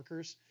seasonal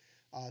workers.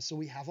 So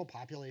we have a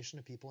population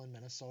of people in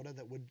Minnesota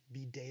that would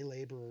be day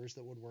laborers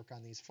that would work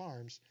on these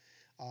farms.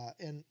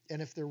 And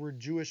if there were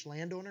Jewish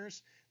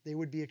landowners, they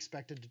would be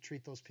expected to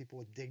treat those people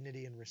with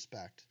dignity and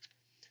respect.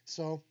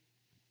 So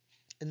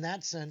in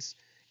that sense,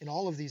 in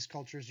all of these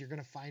cultures, you're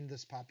going to find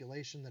this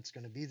population that's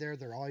going to be there.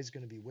 They're always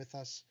going to be with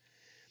us.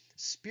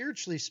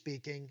 Spiritually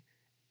speaking,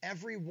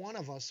 every one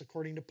of us,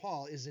 according to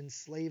Paul, is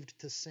enslaved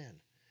to sin,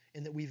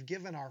 and that we've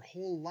given our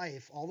whole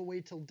life all the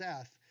way till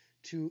death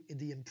to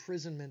the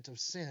imprisonment of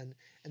sin.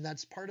 And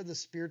that's part of the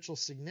spiritual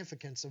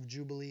significance of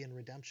Jubilee and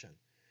redemption,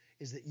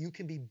 is that you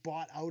can be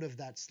bought out of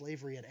that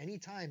slavery at any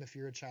time if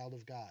you're a child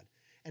of God.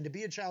 And to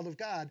be a child of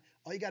God,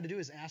 all you got to do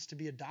is ask to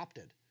be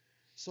adopted.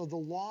 So the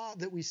law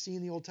that we see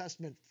in the Old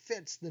Testament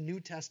fits the New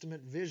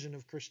Testament vision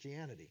of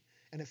Christianity,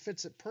 and it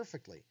fits it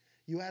perfectly.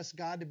 You ask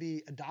God to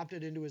be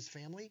adopted into his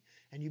family,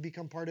 and you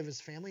become part of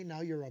his family.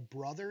 Now you're a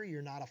brother,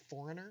 you're not a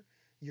foreigner.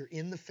 You're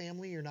in the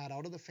family, you're not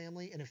out of the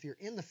family. And if you're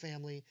in the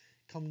family,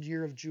 come the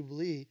year of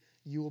Jubilee,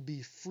 you will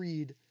be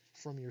freed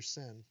from your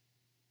sin.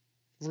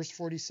 Verse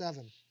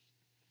 47.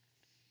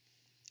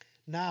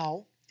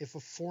 Now, if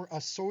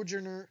a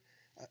sojourner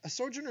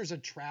is a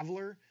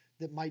traveler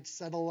that might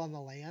settle on the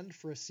land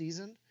for a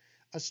season.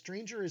 A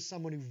stranger is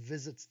someone who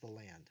visits the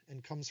land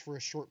and comes for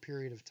a short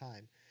period of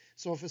time.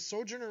 So if a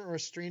sojourner or a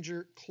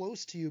stranger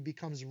close to you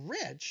becomes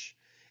rich,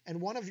 and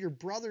one of your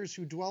brothers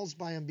who dwells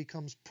by him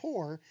becomes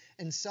poor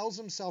and sells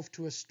himself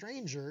to a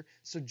stranger,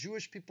 so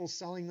Jewish people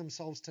selling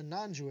themselves to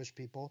non-Jewish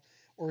people,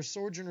 or a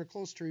sojourner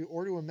close to you,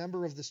 or to a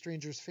member of the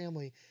stranger's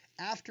family,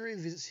 after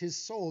he's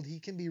sold, he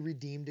can be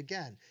redeemed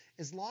again.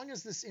 As long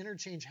as this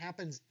interchange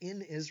happens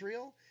in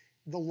Israel,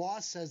 the law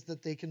says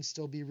that they can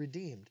still be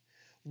redeemed.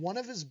 One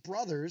of his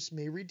brothers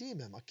may redeem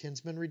him, a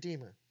kinsman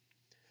redeemer,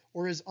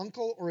 or his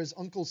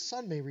uncle's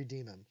son may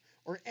redeem him,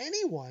 or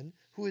anyone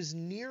who is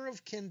near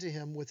of kin to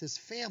him with his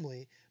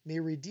family may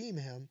redeem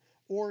him,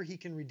 or he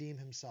can redeem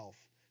himself.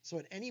 So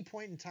at any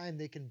point in time,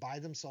 they can buy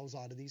themselves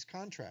out of these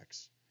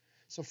contracts.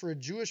 So for a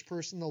Jewish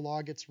person, the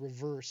law gets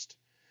reversed,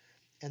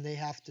 and they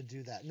have to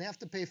do that. And they have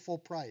to pay full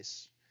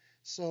price.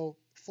 So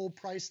full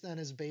price then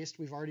is based,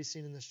 we've already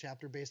seen in this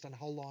chapter, based on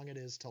how long it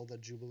is till the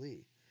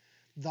Jubilee.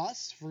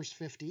 Thus, verse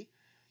 50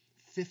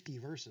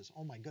 verses,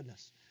 oh my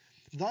goodness.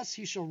 Thus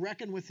he shall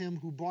reckon with him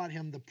who bought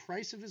him the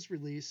price of his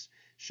release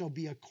shall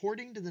be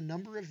according to the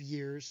number of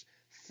years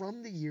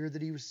from the year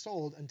that he was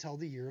sold until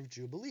the year of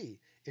Jubilee.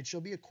 It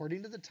shall be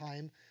according to the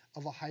time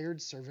of a hired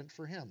servant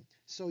for him.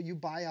 So you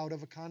buy out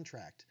of a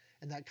contract.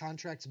 And that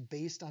contract's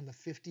based on the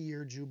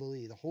 50-year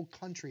Jubilee, the whole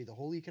country, the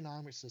whole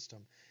economic system.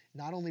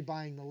 Not only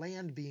buying the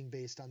land being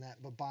based on that,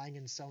 but buying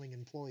and selling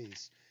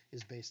employees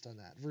is based on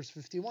that. Verse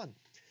 51,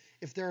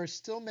 if there are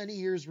still many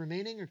years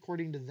remaining,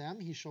 according to them,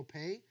 he shall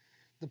pay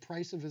the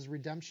price of his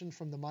redemption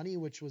from the money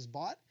which was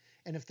bought.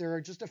 And if there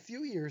are just a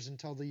few years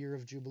until the year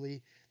of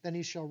Jubilee, then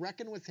he shall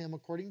reckon with him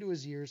according to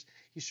his years.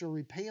 He shall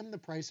repay him the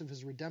price of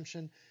his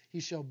redemption.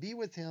 He shall be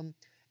with him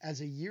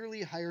as a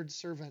yearly hired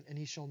servant, and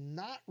he shall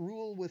not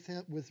rule with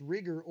him with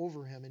rigor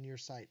over him in your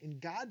sight. In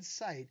God's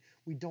sight,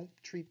 we don't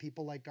treat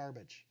people like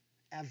garbage,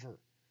 ever.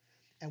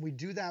 And we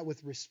do that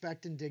with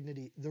respect and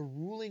dignity. The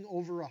ruling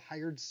over a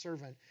hired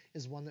servant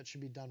is one that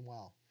should be done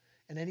well.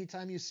 And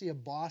anytime you see a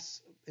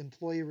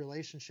boss-employee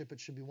relationship, it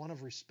should be one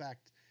of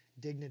respect,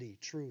 dignity,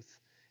 truth.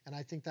 And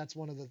I think that's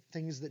one of the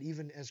things that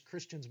even as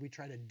Christians, we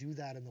try to do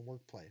that in the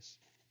workplace.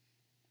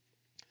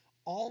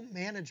 All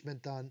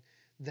management done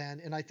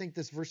then, and I think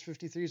this verse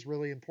 53 is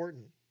really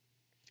important,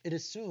 it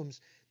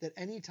assumes that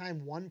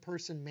anytime one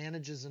person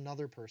manages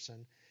another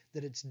person,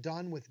 that it's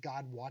done with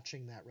God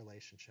watching that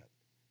relationship.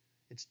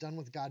 It's done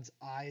with God's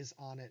eyes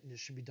on it, and it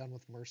should be done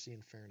with mercy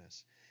and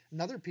fairness.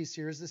 Another piece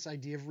here is this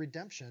idea of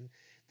redemption.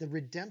 The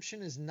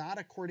redemption is not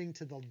according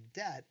to the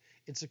debt,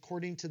 it's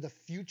according to the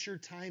future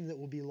time that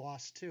will be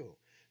lost too.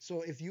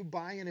 So if you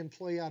buy an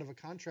employee out of a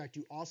contract,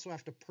 you also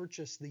have to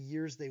purchase the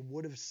years they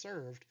would have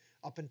served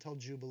up until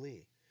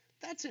Jubilee.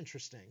 That's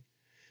interesting.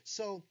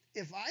 So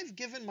if I've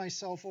given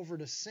myself over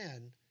to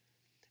sin,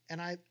 and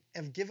I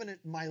have given it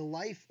my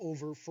life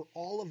over for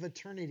all of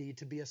eternity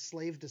to be a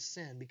slave to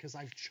sin because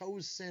I've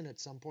chose sin at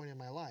some point in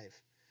my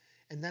life,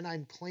 and then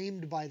I'm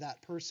claimed by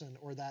that person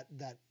or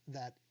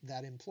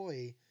that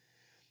employee,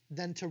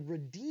 then to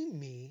redeem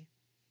me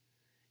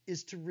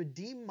is to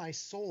redeem my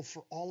soul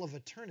for all of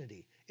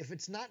eternity. If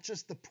it's not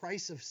just the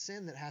price of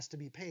sin that has to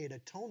be paid,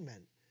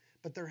 atonement,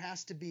 but there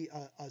has to be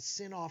a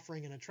sin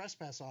offering and a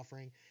trespass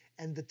offering,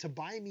 and to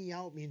buy me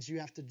out means you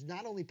have to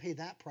not only pay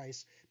that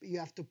price, but you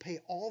have to pay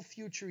all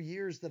future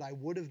years that I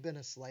would have been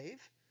a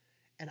slave,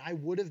 and I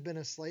would have been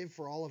a slave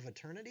for all of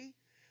eternity,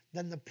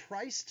 then the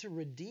price to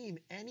redeem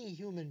any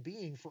human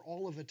being for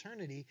all of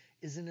eternity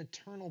is an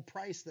eternal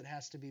price that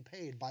has to be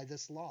paid by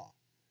this law.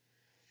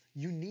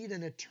 You need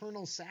an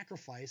eternal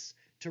sacrifice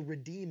to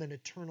redeem an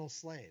eternal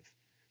slave.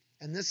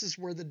 And this is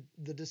where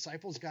the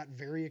disciples got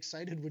very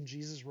excited when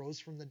Jesus rose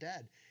from the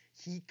dead.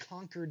 He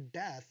conquered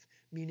death,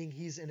 meaning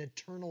he's an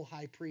eternal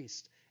high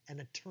priest, an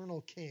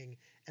eternal king,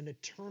 an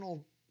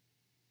eternal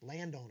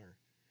landowner,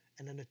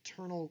 and an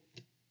eternal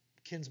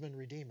kinsman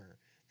redeemer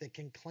that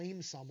can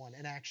claim someone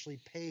and actually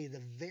pay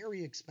the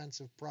very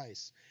expensive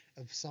price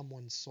of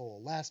someone's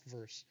soul. Last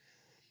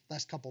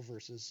couple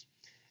verses.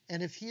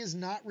 And if he is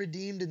not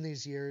redeemed in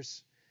these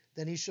years,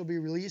 then he shall be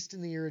released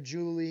in the year of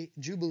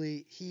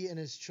Jubilee, he and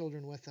his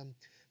children with him.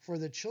 For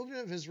the children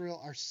of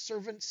Israel are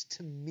servants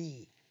to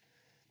me.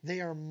 They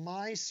are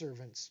my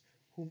servants,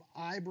 whom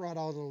I brought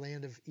out of the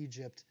land of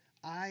Egypt.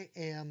 I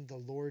am the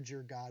Lord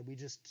your God. We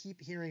just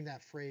keep hearing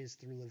that phrase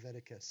through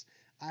Leviticus.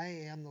 I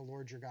am the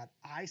Lord your God.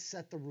 I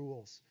set the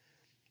rules.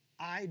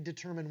 I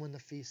determine when the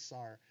feasts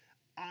are.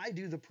 I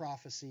do the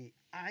prophecy.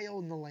 I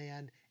own the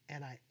land,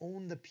 and I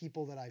own the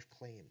people that I've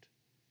claimed.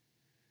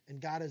 And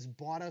God has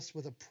bought us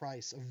with a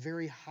price, a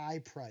very high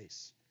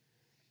price.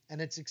 And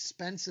it's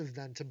expensive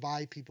then to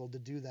buy people to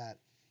do that.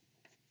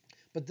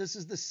 But this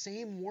is the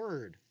same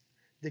word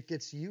that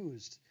gets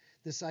used.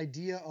 This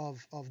idea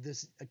of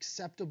this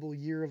acceptable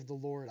year of the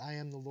Lord. I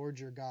am the Lord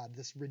your God.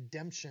 This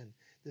redemption,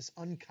 this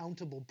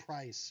uncountable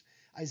price.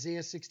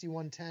 Isaiah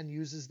 61:10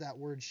 uses that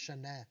word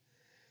shaneh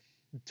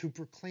to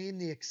proclaim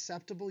the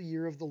acceptable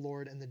year of the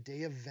Lord and the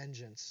day of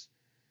vengeance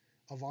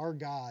of our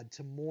God,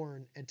 to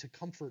mourn and to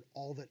comfort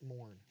all that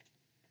mourn.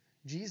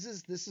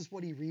 Jesus, this is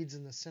what he reads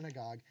in the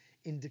synagogue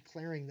in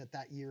declaring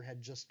that year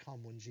had just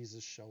come when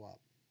Jesus showed up.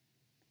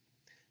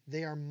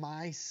 They are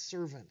my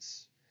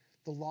servants.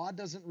 The law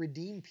doesn't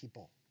redeem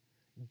people.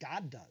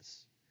 God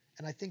does.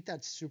 And I think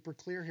that's super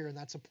clear here, and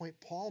that's a point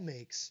Paul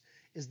makes,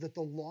 is that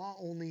the law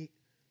only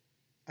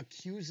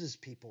accuses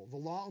people. The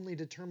law only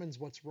determines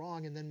what's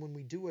wrong, and then when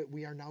we do it,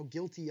 we are now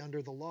guilty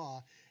under the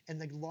law, and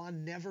the law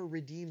never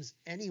redeems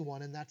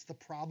anyone, and that's the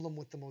problem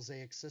with the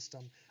Mosaic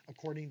system,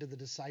 according to the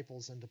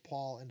disciples and to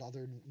Paul and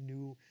other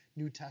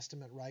New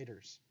Testament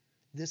writers.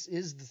 This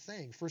is the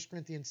thing. 1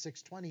 Corinthians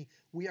 6:20,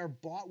 we are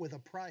bought with a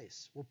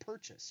price. We're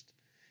purchased.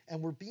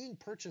 And we're being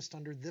purchased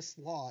under this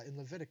law in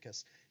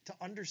Leviticus. To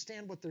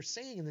understand what they're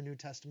saying in the New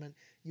Testament,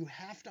 you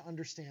have to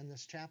understand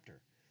this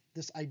chapter.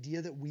 This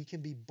idea that we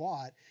can be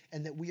bought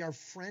and that we are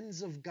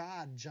friends of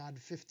God, John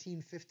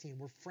 15:15.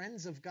 We're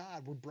friends of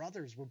God. We're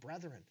brothers. We're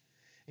brethren.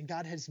 And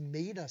God has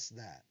made us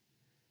that.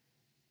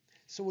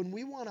 So when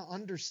we want to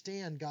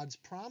understand God's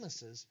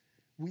promises,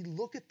 we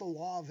look at the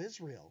law of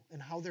Israel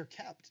and how they're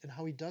kept and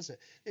how he does it.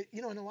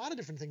 In a lot of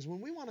different things. When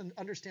we want to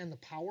understand the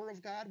power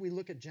of God, we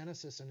look at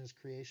Genesis and his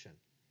creation.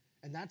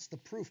 And that's the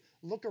proof.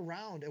 Look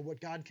around at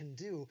what God can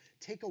do.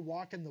 Take a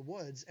walk in the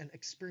woods and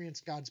experience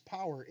God's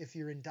power. If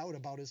you're in doubt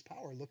about his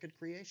power, look at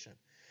creation.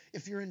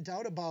 If you're in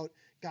doubt about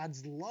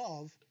God's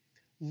love,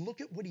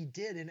 Look at what he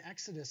did in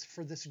Exodus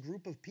for this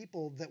group of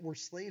people that were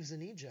slaves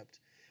in Egypt.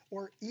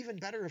 Or even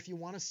better, if you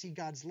want to see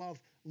God's love,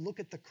 look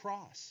at the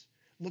cross.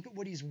 Look at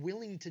what he's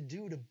willing to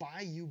do to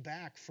buy you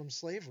back from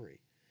slavery.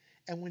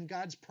 And when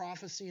God's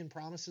prophecy and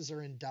promises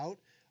are in doubt,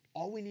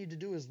 all we need to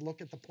do is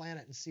look at the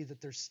planet and see that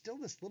there's still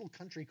this little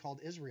country called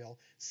Israel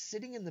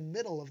sitting in the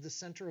middle of the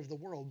center of the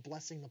world,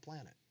 blessing the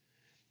planet.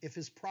 If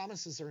his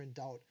promises are in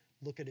doubt,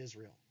 look at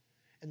Israel.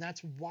 And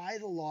that's why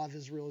the law of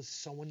Israel is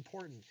so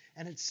important.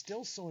 And it's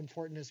still so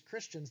important as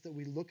Christians that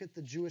we look at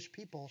the Jewish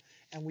people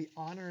and we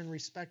honor and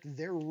respect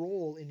their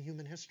role in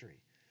human history.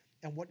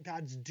 And what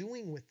God's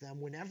doing with them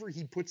whenever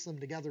he puts them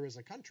together as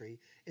a country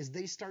is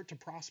they start to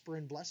prosper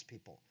and bless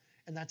people.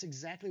 And that's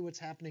exactly what's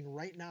happening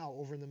right now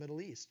over in the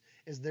Middle East,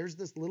 is there's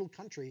this little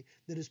country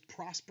that is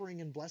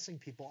prospering and blessing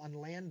people on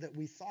land that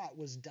we thought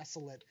was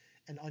desolate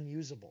and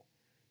unusable.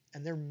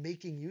 And they're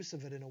making use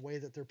of it in a way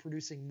that they're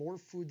producing more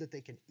food that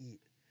they can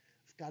eat.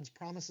 If God's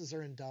promises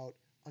are in doubt,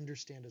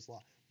 understand his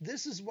law.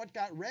 This is what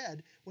got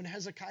read when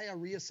Hezekiah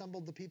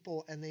reassembled the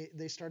people and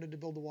they started to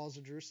build the walls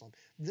of Jerusalem.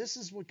 This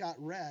is what got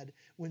read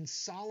when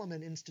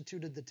Solomon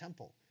instituted the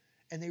temple.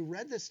 And they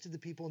read this to the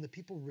people and the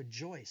people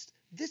rejoiced.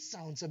 This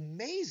sounds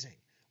amazing.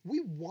 We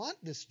want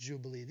this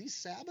Jubilee. These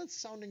Sabbaths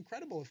sound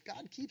incredible. If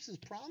God keeps his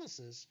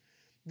promises,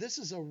 this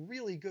is a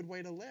really good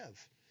way to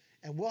live.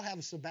 And we'll have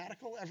a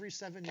sabbatical every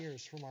 7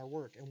 years from our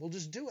work and we'll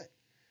just do it.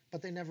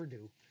 But they never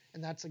do.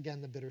 And that's,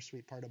 again, the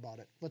bittersweet part about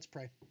it. Let's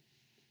pray.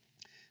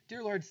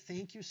 Dear Lord,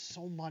 thank you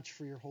so much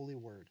for your holy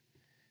word.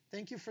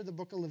 Thank you for the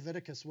book of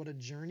Leviticus, what a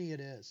journey it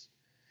is.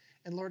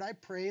 And Lord, I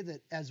pray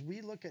that as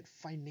we look at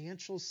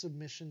financial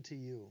submission to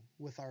you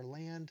with our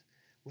land,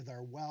 with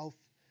our wealth,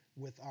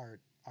 with our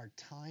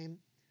time,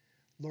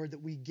 Lord,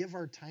 that we give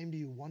our time to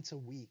you once a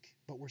week,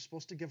 but we're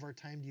supposed to give our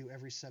time to you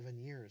every 7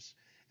 years.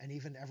 And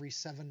even every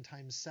 7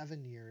 times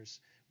 7 years,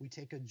 we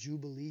take a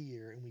Jubilee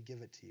year and we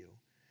give it to you.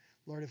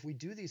 Lord, if we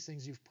do these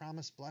things, you've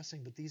promised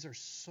blessing, but these are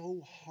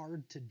so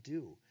hard to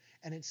do.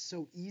 And it's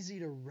so easy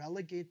to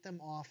relegate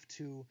them off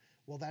to,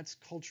 well, that's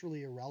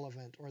culturally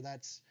irrelevant or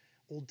that's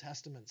Old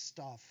Testament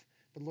stuff.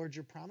 But Lord,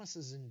 your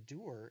promises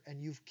endure and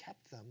you've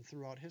kept them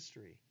throughout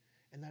history.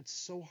 And that's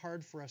so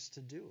hard for us to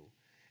do.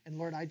 And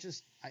Lord, I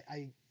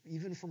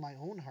even for my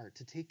own heart,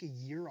 to take a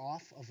year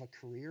off of a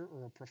career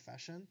or a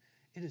profession,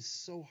 it is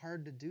so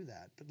hard to do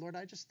that. But Lord,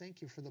 I just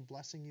thank you for the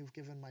blessing you've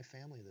given my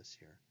family this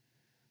year,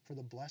 for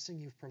the blessing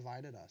you've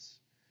provided us.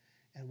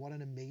 And what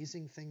an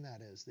amazing thing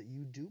that is, that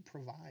you do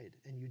provide,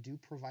 and you do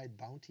provide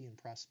bounty and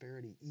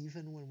prosperity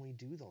even when we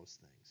do those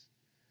things.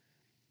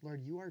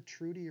 Lord, you are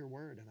true to your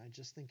word, and I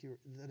just think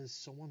that is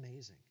so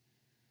amazing.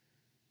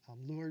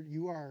 Lord,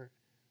 you are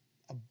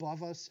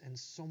above us and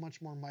so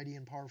much more mighty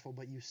and powerful,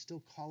 but you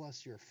still call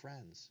us your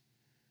friends.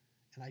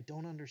 And I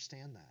don't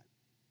understand that.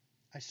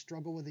 I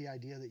struggle with the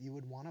idea that you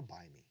would want to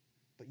buy me,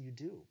 but you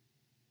do.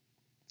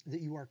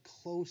 That you are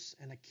close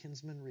and a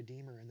kinsman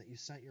redeemer, and that you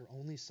sent your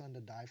only son to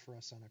die for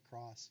us on a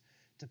cross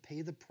to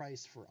pay the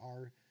price for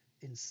our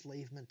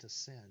enslavement to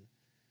sin.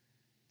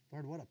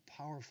 Lord, what a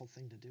powerful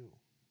thing to do.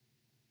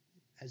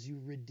 As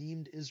you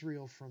redeemed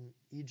Israel from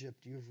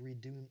Egypt, you have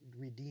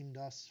redeemed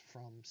us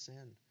from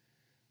sin,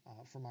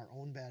 from our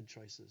own bad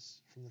choices,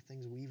 from the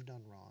things we've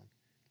done wrong.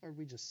 Lord,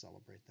 we just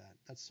celebrate that.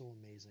 That's so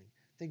amazing.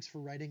 Thanks for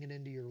writing it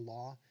into your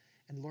law.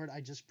 And Lord, I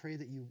just pray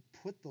that you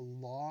put the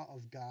law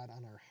of God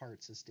on our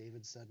hearts, as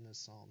David said in his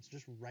Psalms.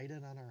 Just write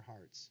it on our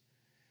hearts.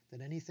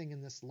 That anything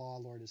in this law,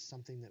 Lord, is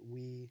something that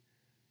we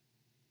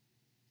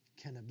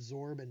can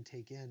absorb and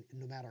take in,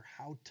 no matter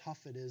how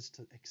tough it is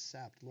to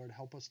accept. Lord,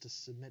 help us to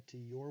submit to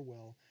your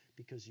will,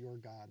 because you're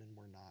God and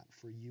we're not.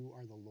 For you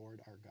are the Lord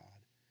our God.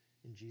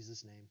 In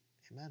Jesus' name,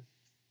 amen.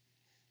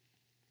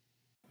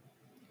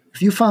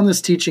 If you found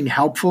this teaching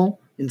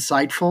helpful,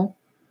 insightful,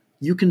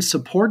 you can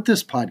support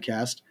this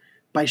podcast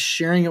by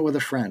sharing it with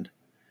a friend.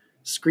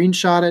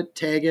 Screenshot it,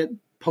 tag it,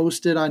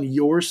 post it on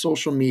your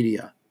social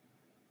media.